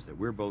orders that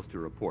we're both to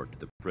report to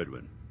the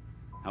Prydwen.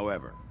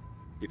 However,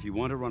 if you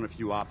want to run a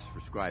few ops for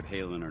Scribe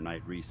Halen or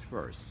Knight Reese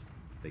first,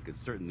 they could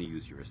certainly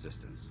use your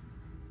assistance.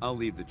 I'll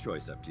leave the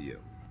choice up to you.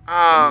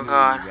 Oh,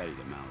 God. Ready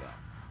to mount up.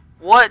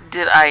 What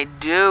did I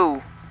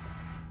do?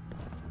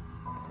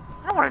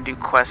 I don't want to do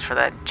quests for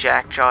that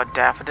jackjawed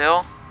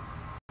daffodil.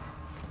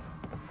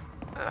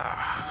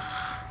 Ugh.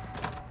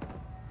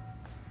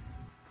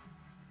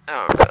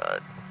 Oh,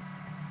 God.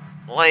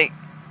 Like,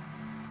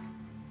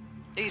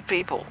 these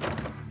people.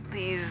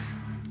 These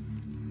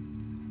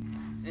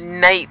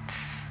knights.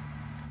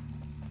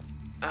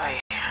 I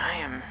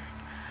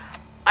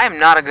am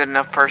not a good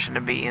enough person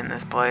to be in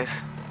this place.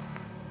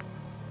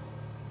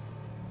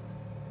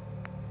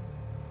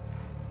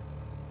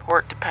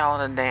 Port to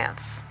Paladin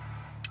Danse.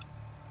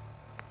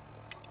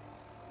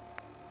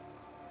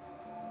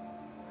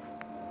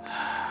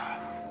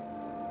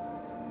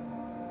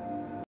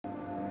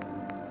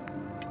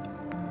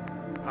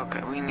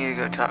 Okay, we need to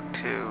go talk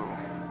to...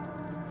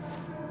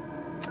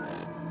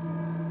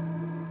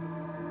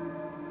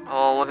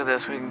 Oh, look at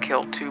this. We can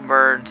kill 2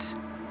 birds,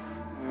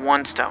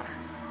 1 stone.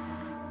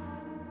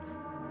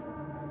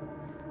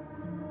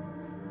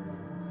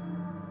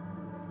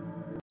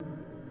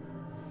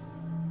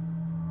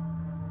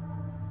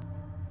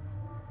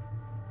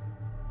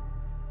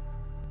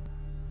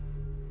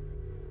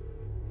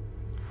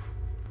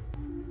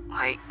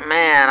 Like,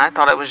 man, I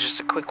thought it was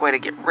just a quick way to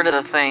get rid of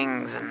the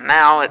things, and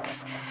now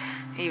it's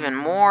even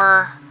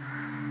more.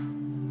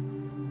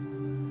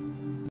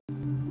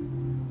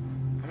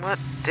 What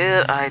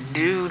did I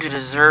do to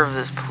deserve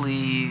this,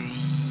 please,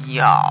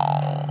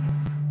 y'all?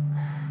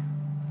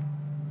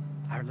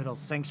 Our little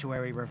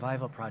sanctuary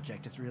revival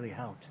project has really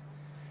helped.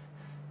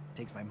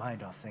 Takes my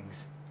mind off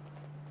things.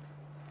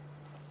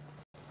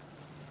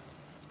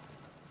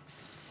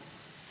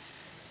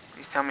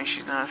 Please tell me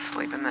she's not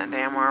asleep in that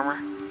damn armor.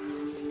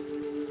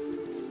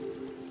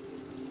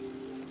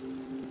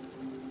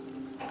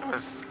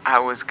 I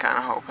was kind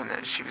of hoping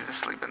that she was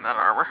asleep in that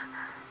armor.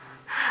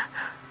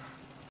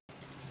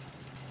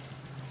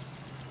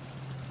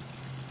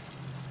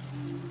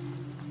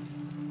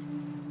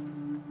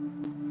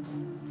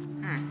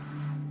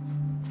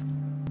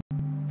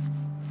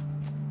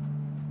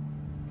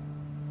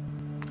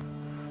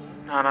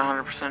 Not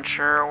 100%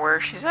 sure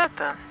where she's at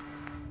then.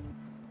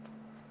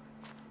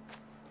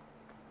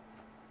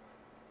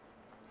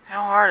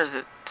 How hard is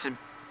it to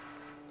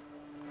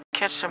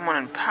catch someone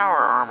in power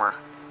armor?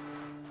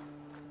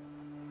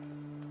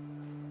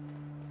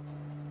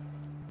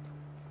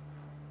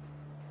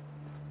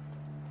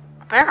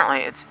 Apparently,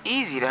 it's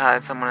easy to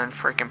hide someone in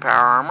freaking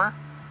power armor.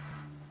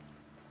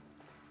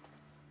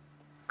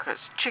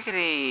 'Cause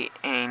Chickadee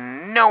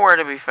ain't nowhere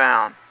to be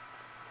found.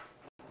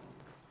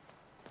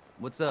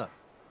 What's up?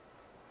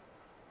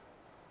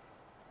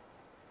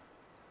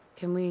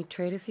 Can we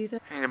trade a few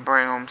things? I need to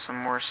bring home some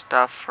more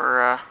stuff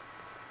for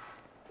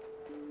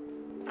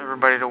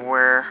everybody to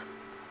wear.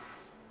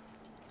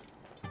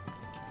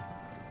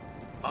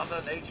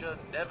 Mother Nature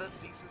never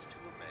ceases to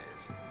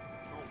amaze.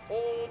 Through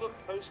all the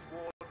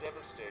post-war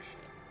devastation,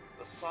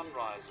 the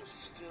sunrise is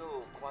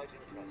still quite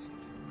impressive.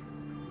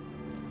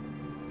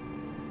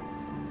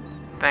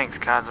 Thanks,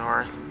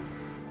 Codsworth.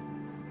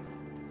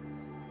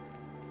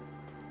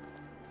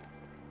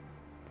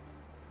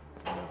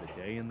 Another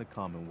day in the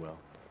Commonwealth.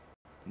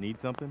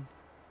 Need something?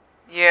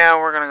 Yeah,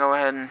 we're gonna go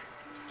ahead and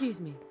Excuse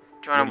me.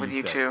 join What up do with you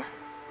you say? two.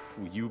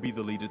 Will you be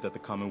the leader that the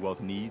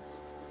Commonwealth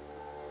needs?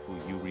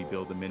 Will you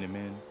rebuild the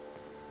Minutemen?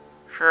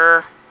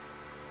 Sure.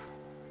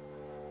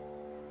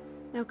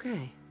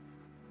 Okay.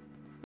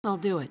 I'll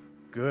do it.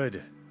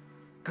 Good.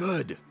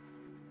 Good.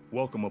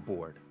 Welcome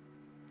aboard.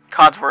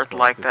 Codsworth Thought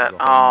like this that. is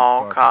a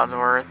whole Oh, new start for the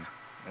Codsworth. Minutemen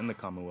and the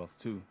Commonwealth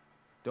too.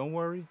 Don't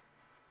worry.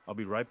 I'll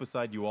be right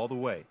beside you all the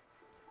way,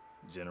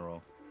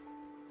 General.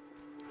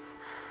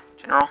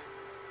 General?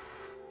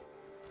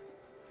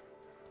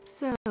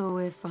 So,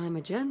 if I'm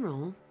a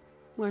general,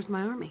 Where's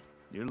my army?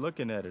 You're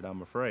looking at it,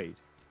 I'm afraid.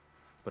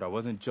 But I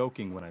wasn't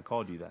joking when I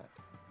called you that.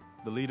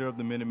 The leader of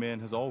the Minutemen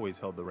has always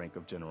held the rank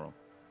of general.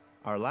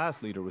 Our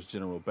last leader was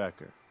General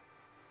Becker.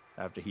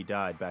 After he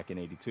died back in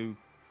 '82,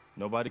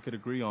 nobody could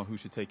agree on who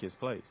should take his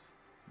place.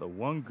 The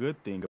one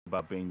good thing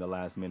about being the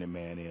last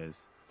Minuteman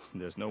is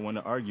there's no one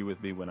to argue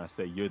with me when I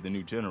say you're the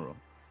new general.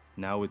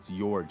 Now it's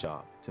your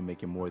job to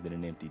make it more than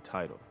an empty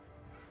title.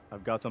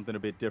 I've got something a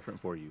bit different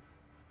for you.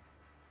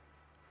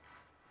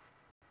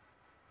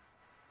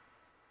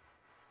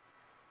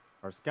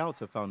 Our scouts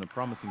have found a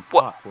promising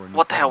spot for a new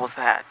What the hell settlement. was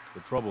that?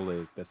 The trouble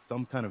is that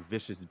some kind of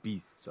vicious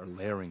beasts are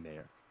lairing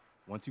there.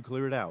 Once you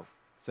clear it out,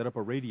 set up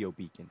a radio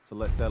beacon to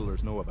let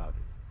settlers know about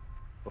it.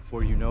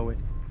 Before you know it,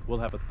 we'll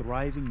have a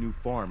thriving new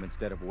farm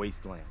instead of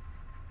wasteland.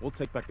 We'll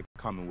take back the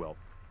Commonwealth,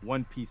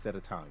 one piece at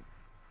a time.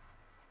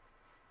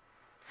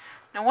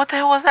 Now what the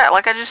hell was that?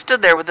 Like I just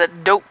stood there with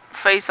that dope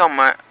face on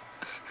my...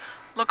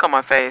 look on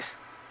my face.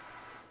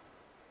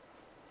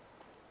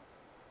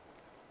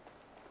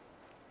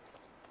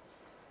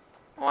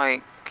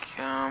 Like,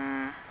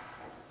 no,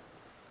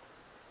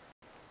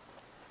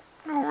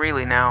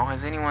 really now.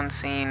 Has anyone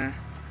seen...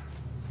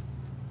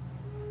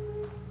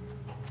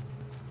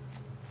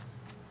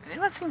 Has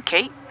anyone seen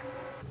Cait?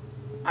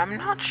 I'm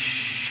not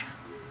sure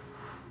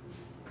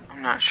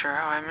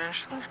how I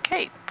managed to lose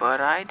Cait, but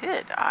I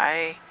did.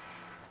 I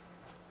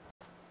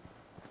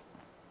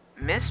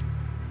misplaced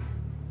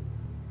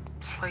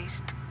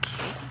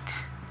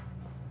Cait.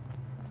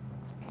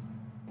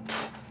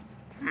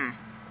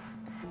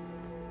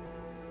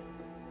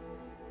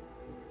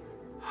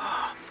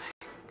 Oh,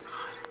 thank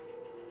God.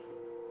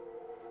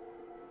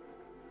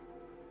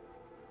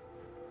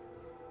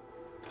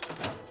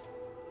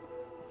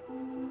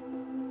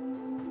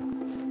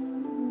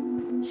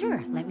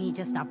 Sure, let me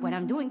just stop what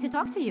I'm doing to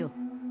talk to you.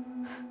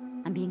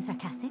 I'm being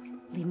sarcastic.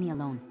 Leave me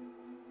alone.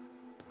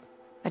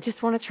 I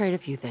just want to trade a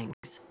few things.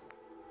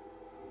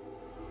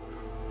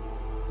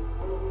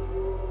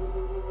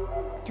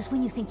 Just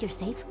when you think you're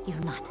safe, you're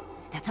not.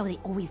 That's how they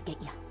always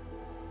get you.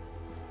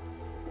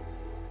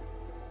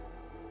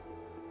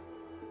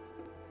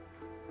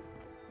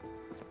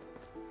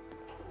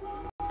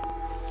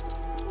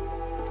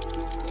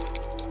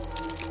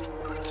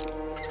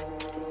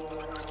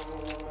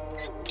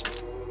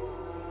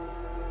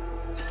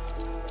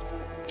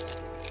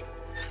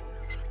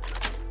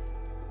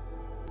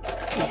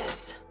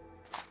 Yes.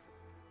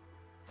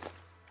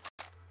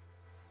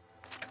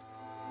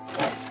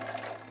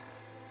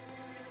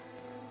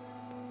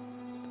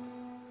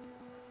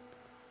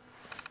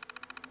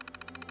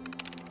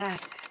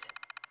 That's it.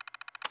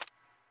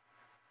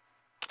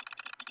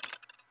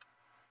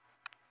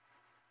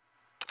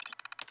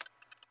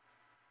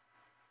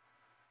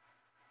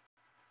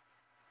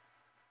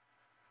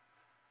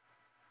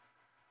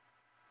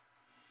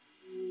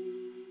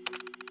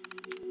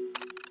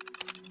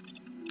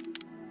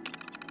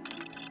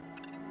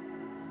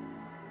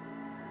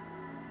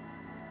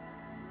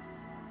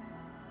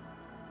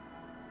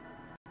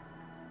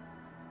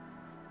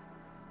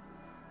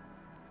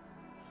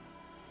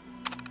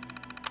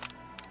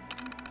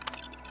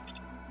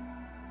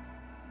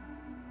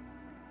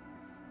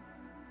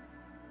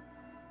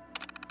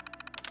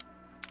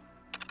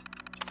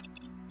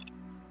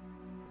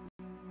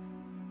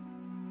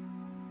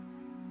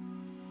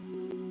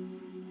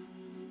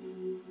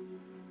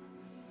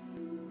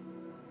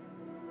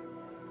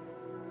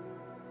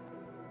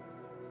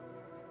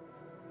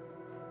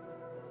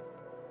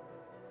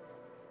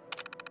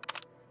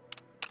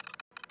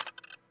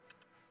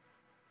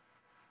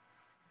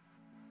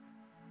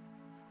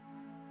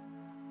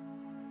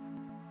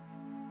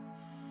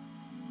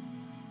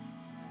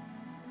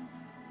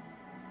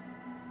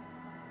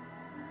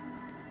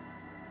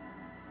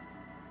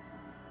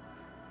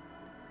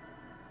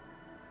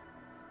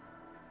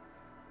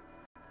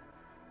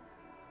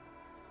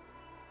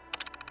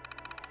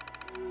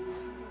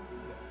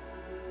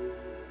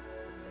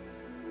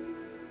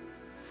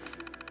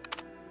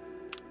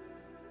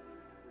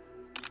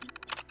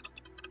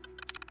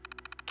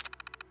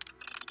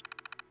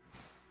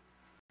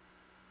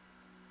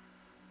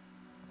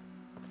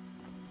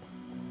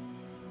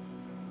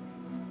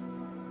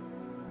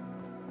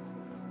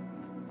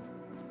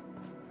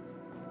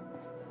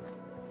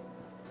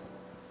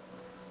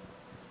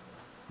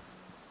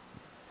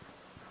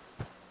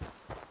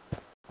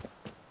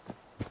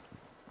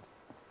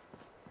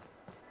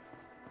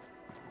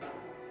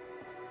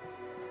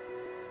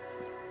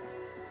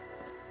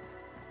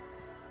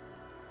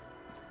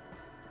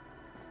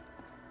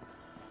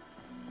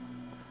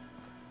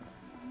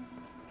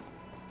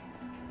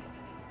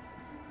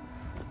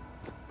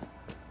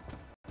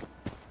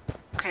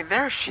 Okay,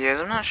 there she is.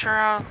 I'm not sure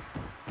how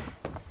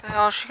the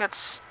hell she got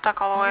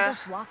stuck all the way.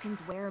 This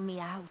walking's wearing me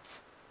out.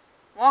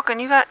 Walking,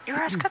 your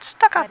ass got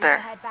stuck out Ready there.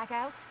 to head back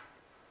out?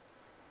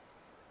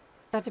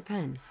 That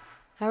depends.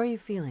 How are you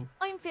feeling?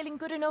 I'm feeling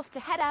good enough to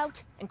head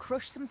out and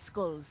crush some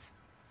skulls.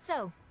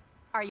 So,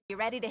 are you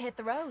ready to hit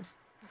the road?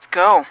 Let's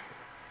go.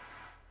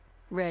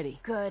 Ready.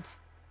 Good.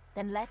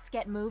 Then let's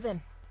get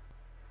moving.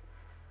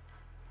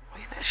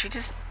 Look at that. She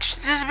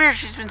disappeared.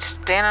 She's been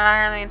standing out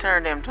here the entire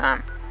damn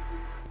time.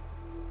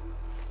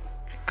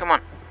 Come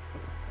on.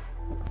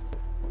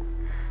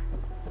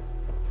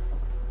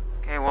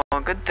 Okay, well,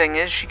 a good thing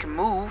is she can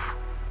move.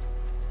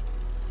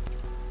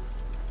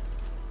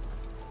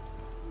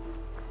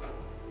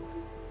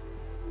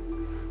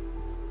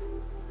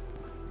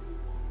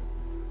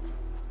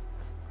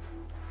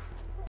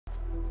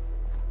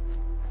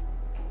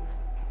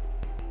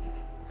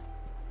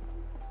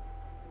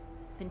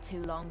 Been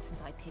too long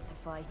since I picked a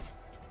fight.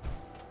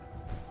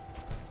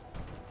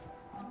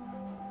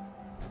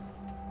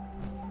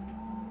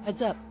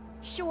 Heads up.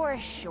 Sure,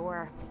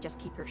 sure. Just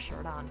keep your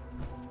shirt on.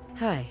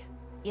 Hi.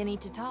 You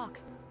need to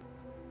talk.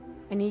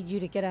 I need you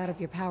to get out of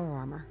your power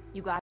armor.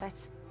 You got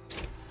it.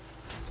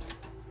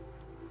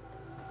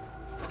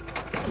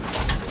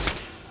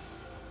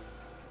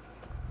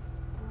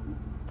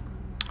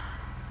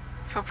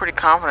 I feel pretty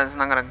confident it's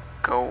not gonna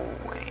go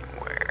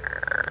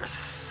anywhere.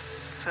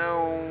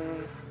 So...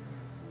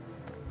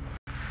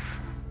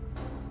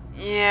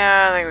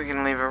 yeah, I think we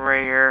can leave it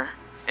right here.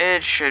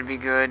 It should be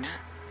good.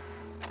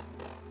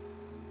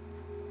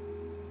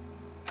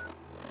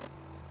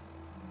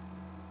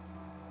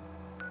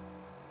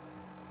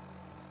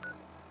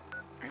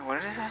 What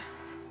did it say?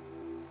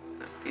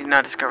 You did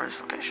not discover this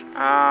location.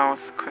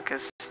 What's the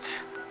quickest?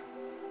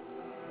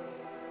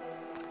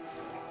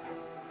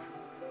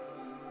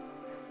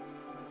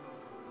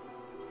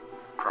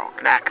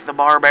 Grognak the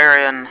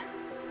Barbarian.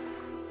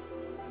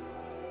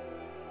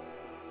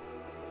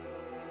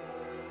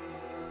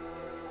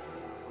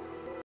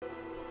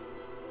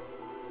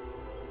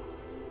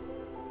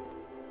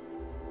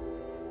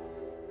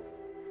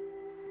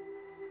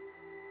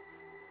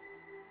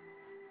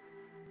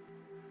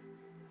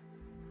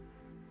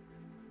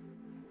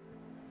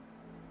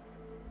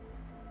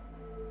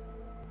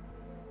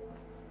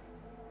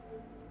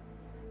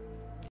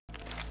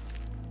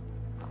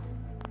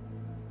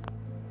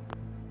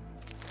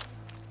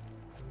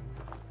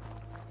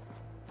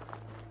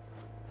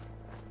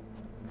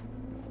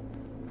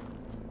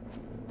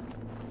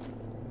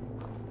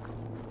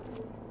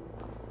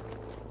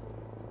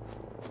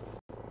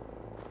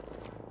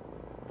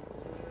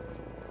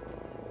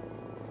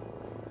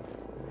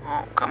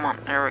 Oh, come on.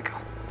 There we go.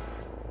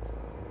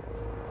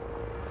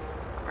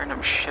 Random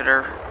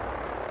shitter.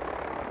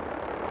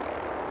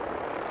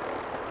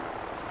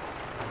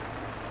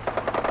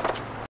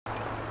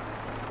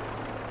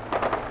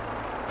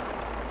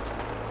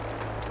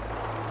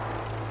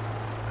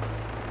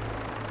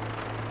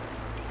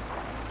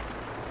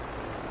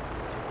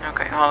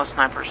 Okay, all the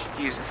snipers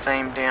use the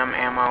same damn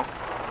ammo.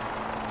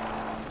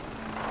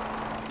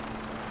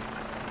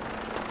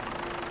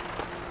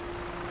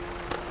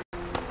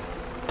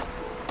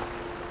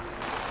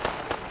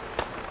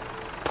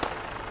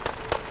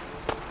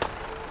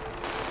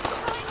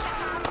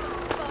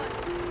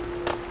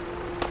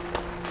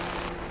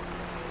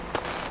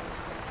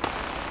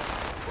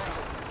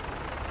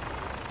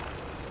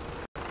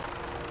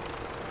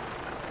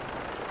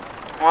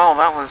 Well,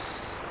 that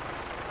was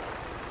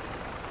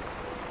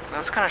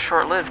kind of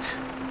short-lived.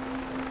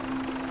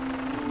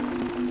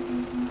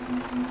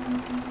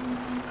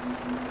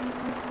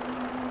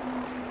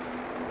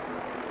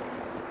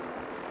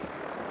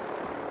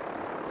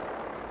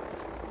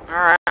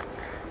 Alright.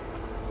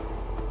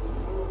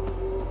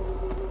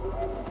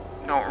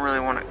 Don't really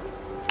want to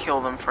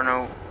kill them for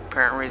no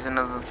apparent reason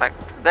other than the fact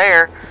that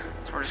they're there,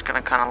 so we're just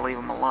going to kind of leave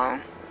them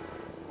alone.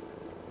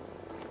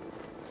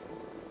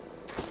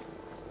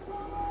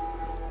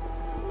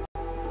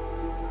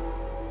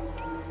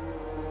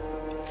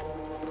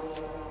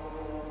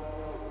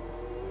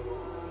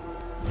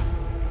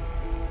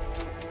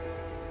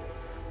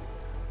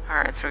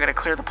 Alright, so we gotta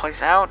clear the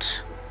place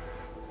out.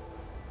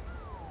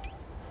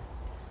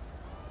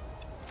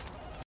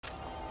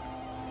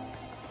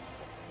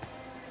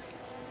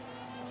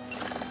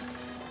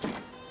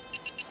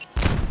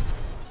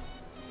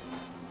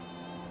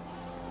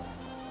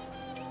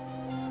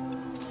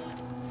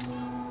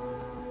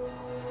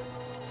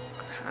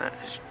 So that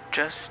is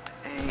just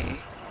a...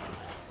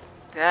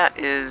 that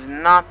is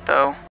not,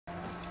 though.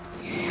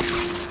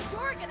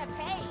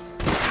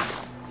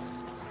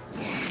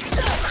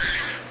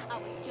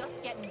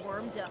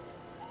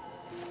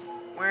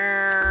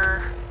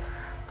 Where?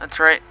 That's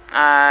right.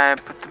 I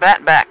put the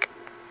bat back.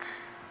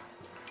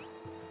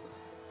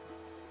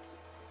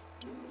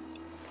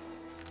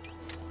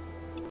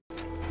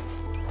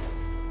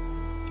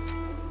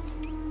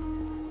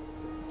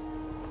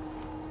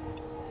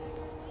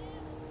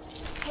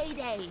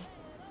 Payday.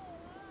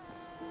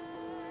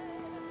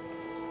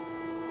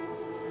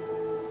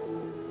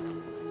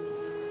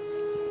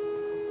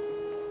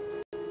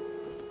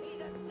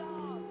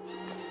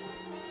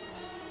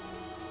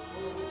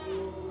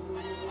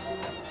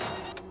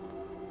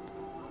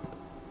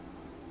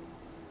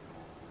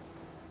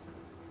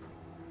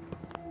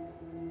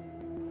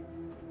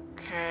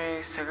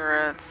 Okay,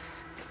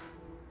 cigarettes,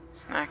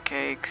 snack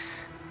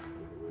cakes,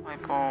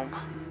 light bulb.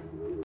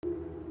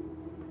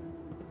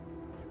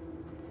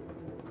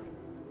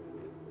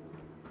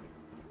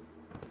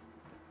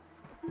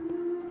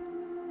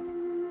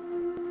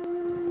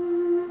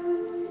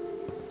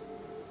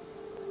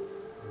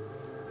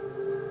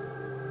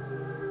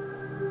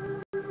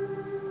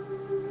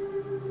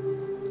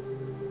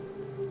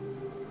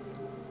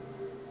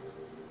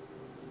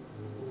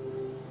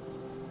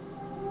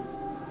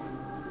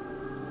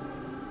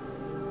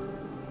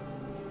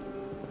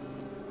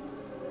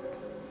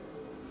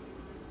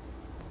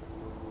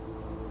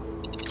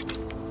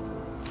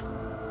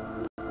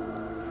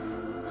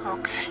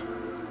 Okay.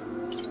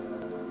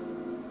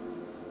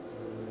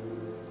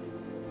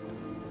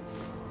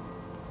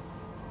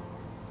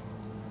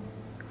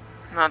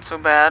 Not so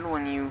bad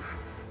when you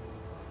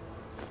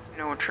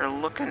know what you're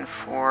looking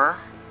for.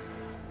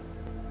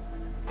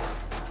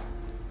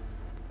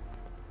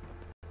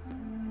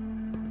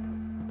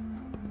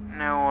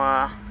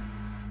 No,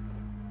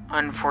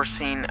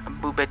 unforeseen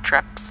booby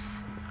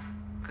traps.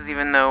 Because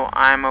even though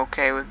I'm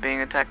okay with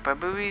being attacked by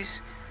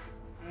boobies,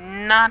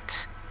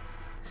 not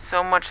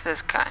so much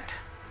this kind.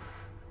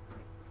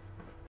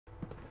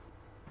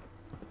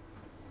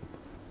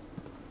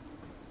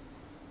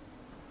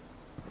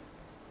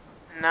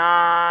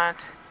 Not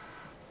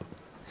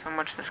so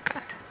much this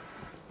kind.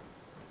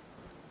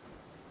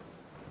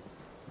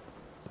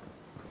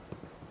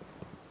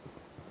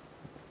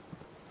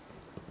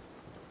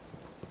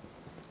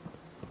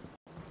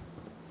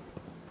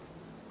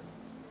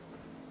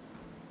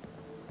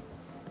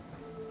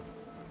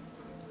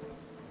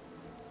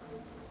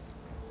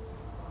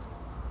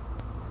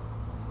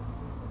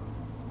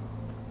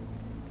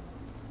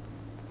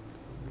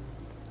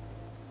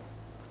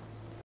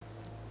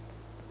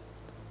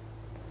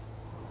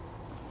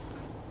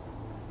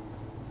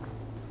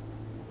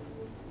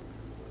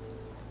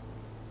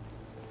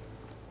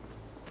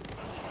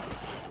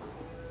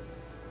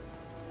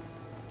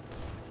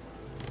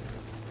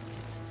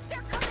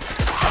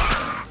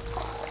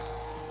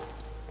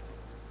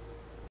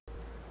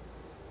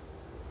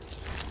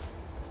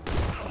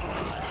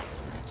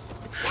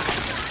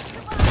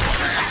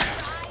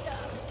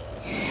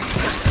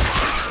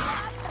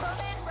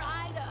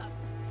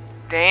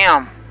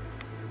 Damn.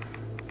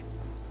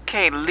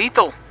 Okay,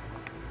 lethal.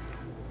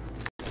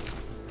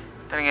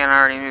 Then again, I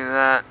already knew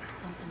that.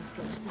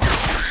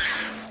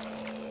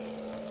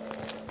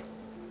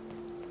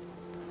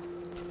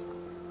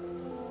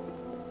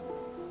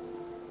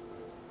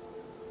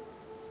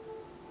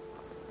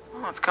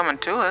 Oh, it's coming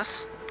to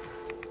us.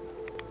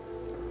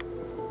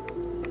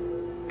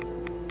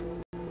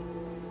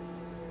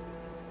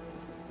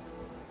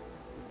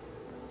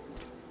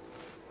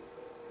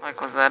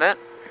 Like, was that it?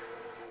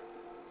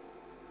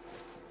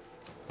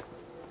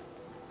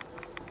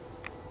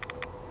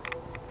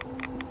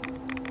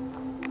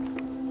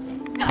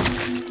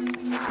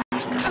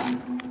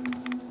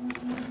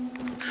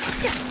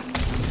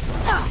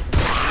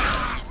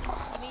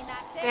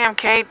 Damn,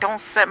 Cait,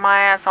 don't set my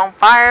ass on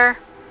fire.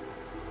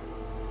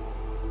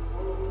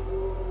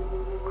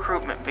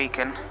 Recruitment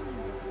beacon.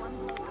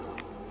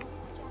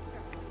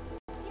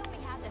 We only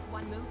had this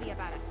one movie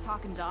about a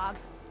talking dog.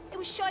 It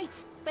was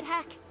shite, but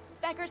heck,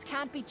 beggars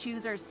can't be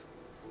choosers.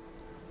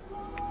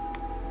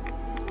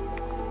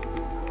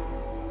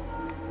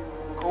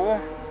 Cool.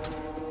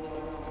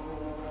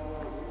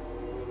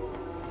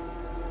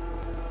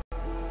 I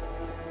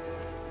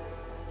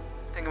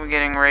think I'm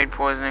getting raid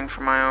poisoning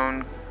from my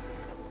own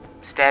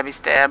stabby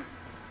stab.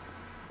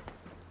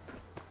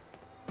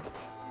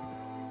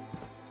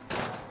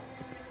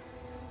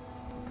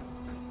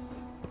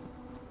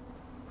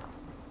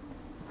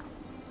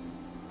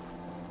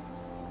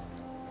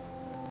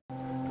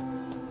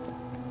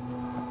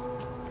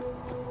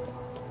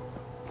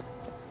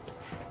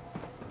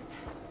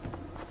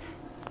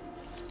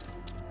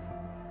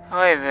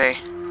 Oy vey.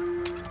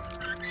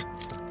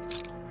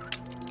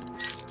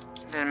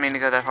 Didn't mean to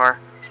go that far.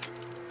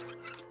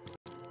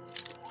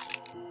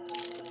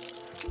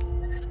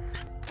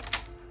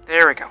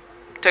 There we go.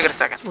 Took it a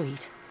second.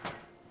 Sweet.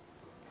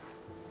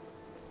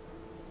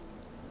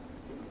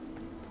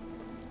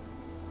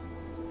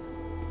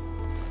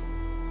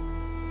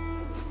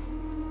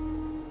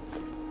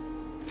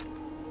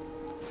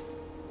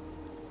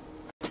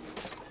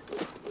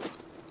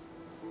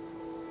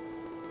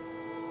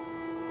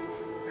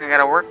 I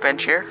got a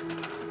workbench here.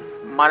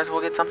 Might as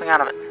well get something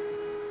out of it.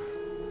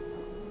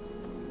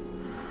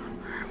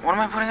 What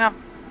am I putting up?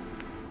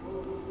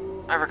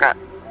 I forgot.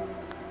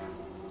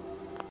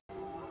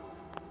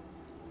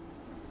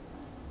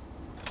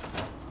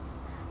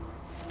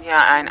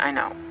 Yeah, I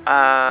know.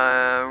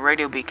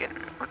 Radio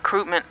beacon.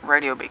 Recruitment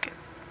radio beacon.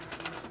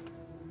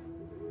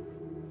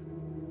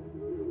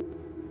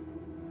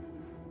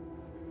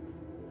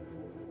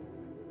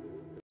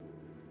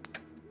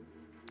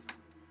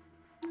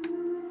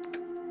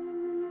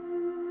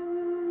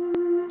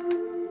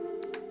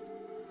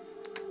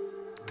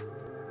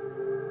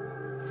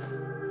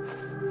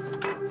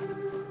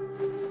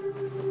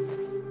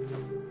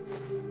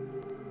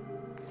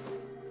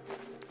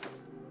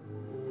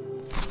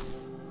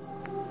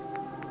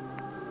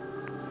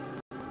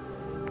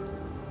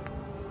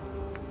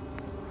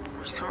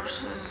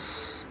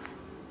 Resources.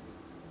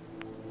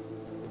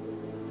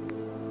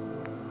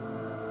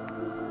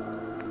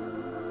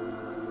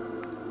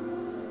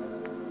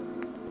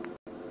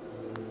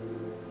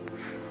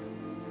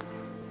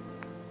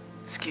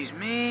 Excuse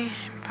me.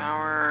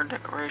 Power,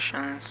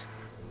 decorations.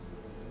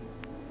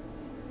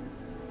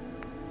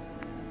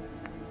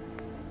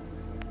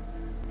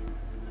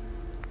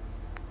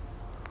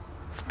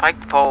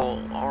 Spiked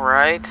pole,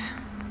 alright.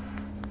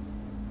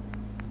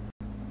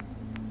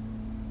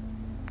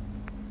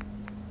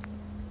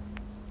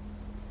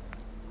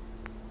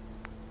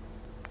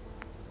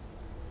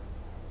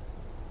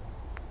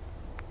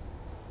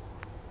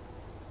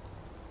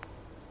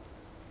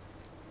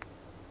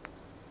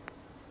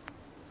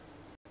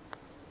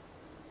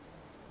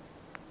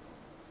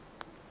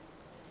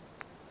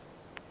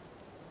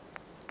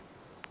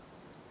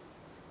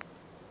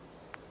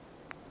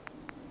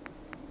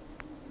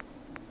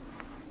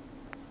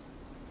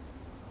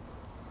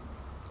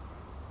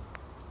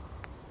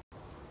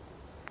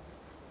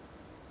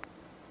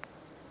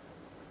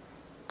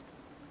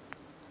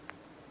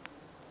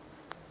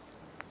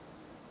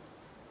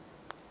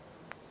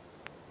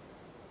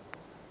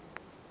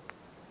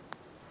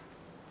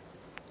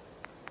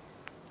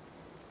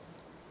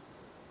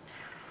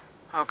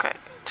 Okay,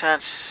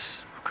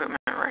 attach equipment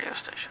radio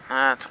station.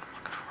 That's what I'm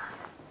looking for.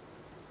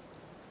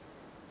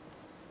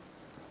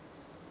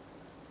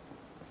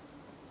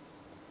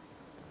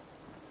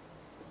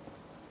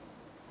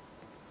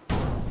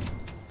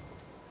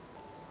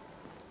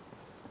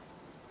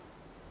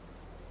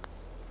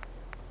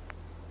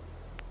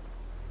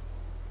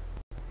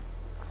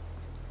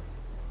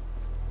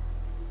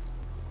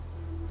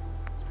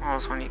 What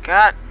else one you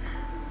got?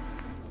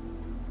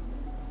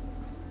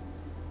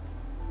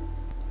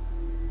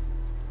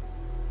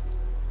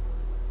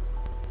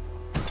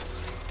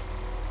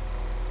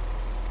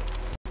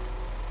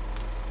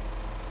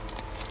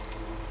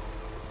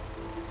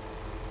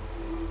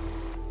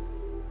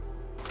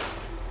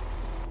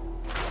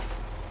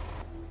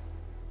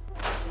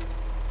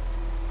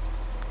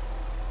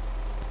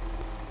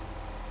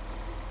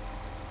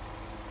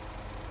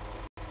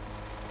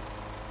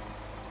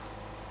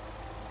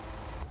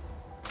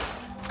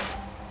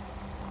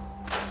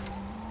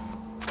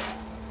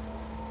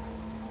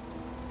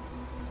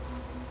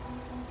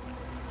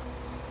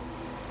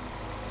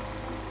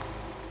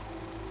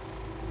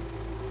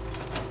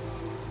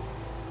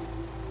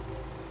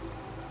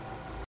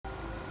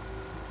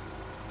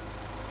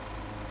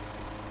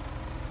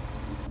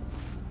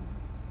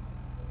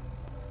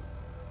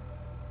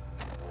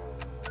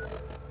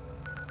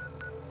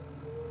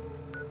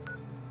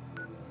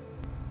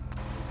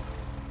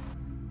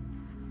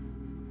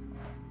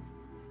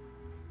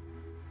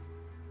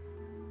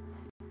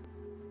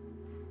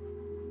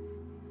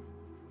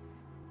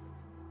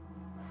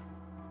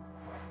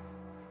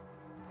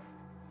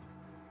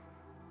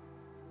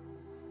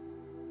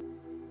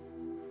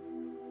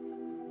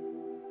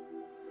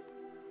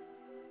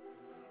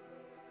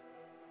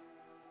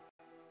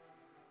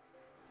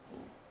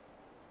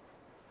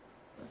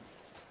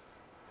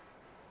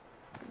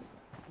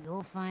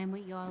 You'll find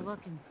what you're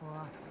looking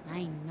for.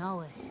 I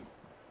know it.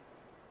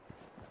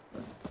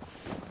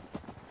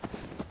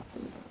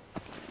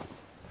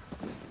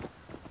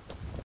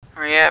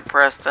 Where you at,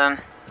 Preston?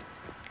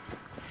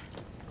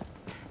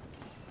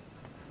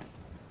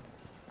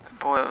 That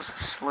boy was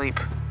asleep.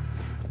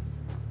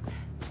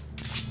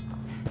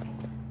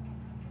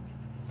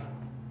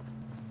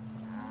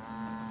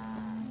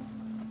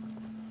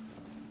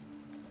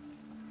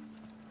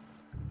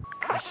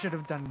 I should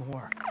have done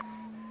more.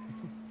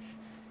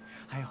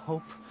 I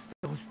hope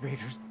those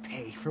raiders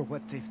pay for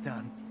what they've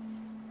done.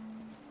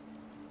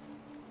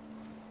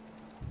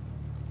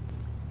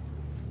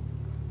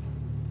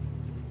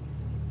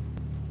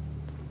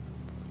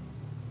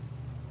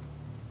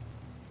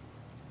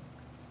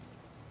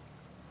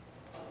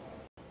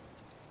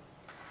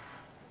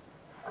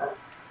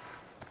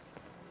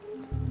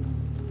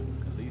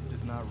 At least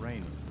it's not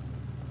raining.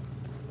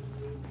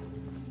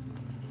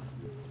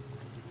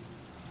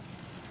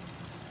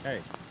 Hey.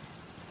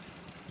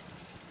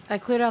 I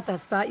cleared out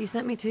that spot you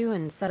sent me to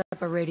and set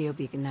up a radio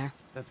beacon there.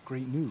 That's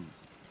great news.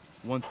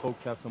 Once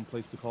folks have some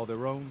place to call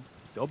their own,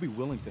 they'll be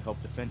willing to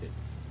help defend it.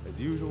 As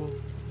usual,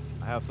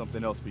 I have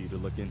something else for you to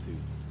look into.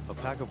 A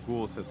pack of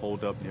ghouls has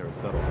holed up near a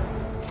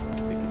settlement.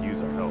 They could use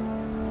our help.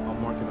 I'll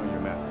mark it on your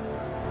map.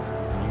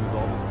 We can use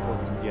all the support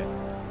we can get,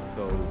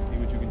 so see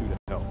what you can do to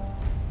help.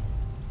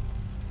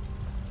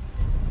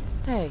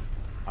 Hey.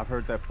 I've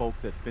heard that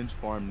folks at Finch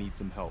Farm need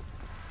some help.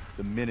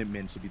 The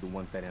Minutemen should be the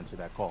ones that answer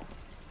that call.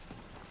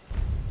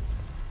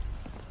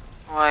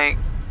 Like...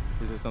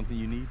 Is there something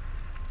you need?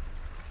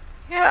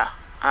 Yeah,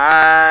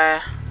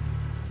 How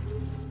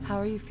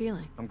are you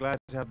feeling? I'm glad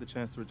to have the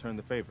chance to return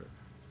the favor.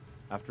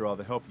 After all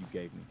the help you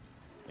gave me.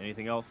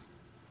 Anything else?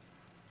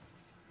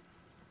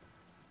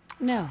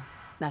 No,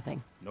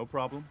 nothing. No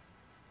problem.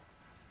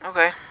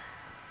 Okay.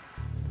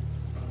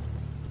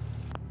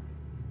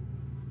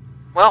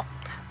 Well,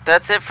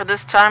 that's it for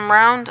this time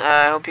round.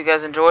 I hope you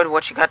guys enjoyed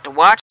what you got to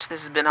watch.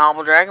 This has been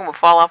Hobble Dragon with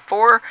Fallout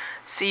 4.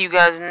 See you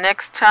guys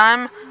next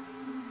time.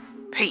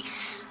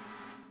 Peace.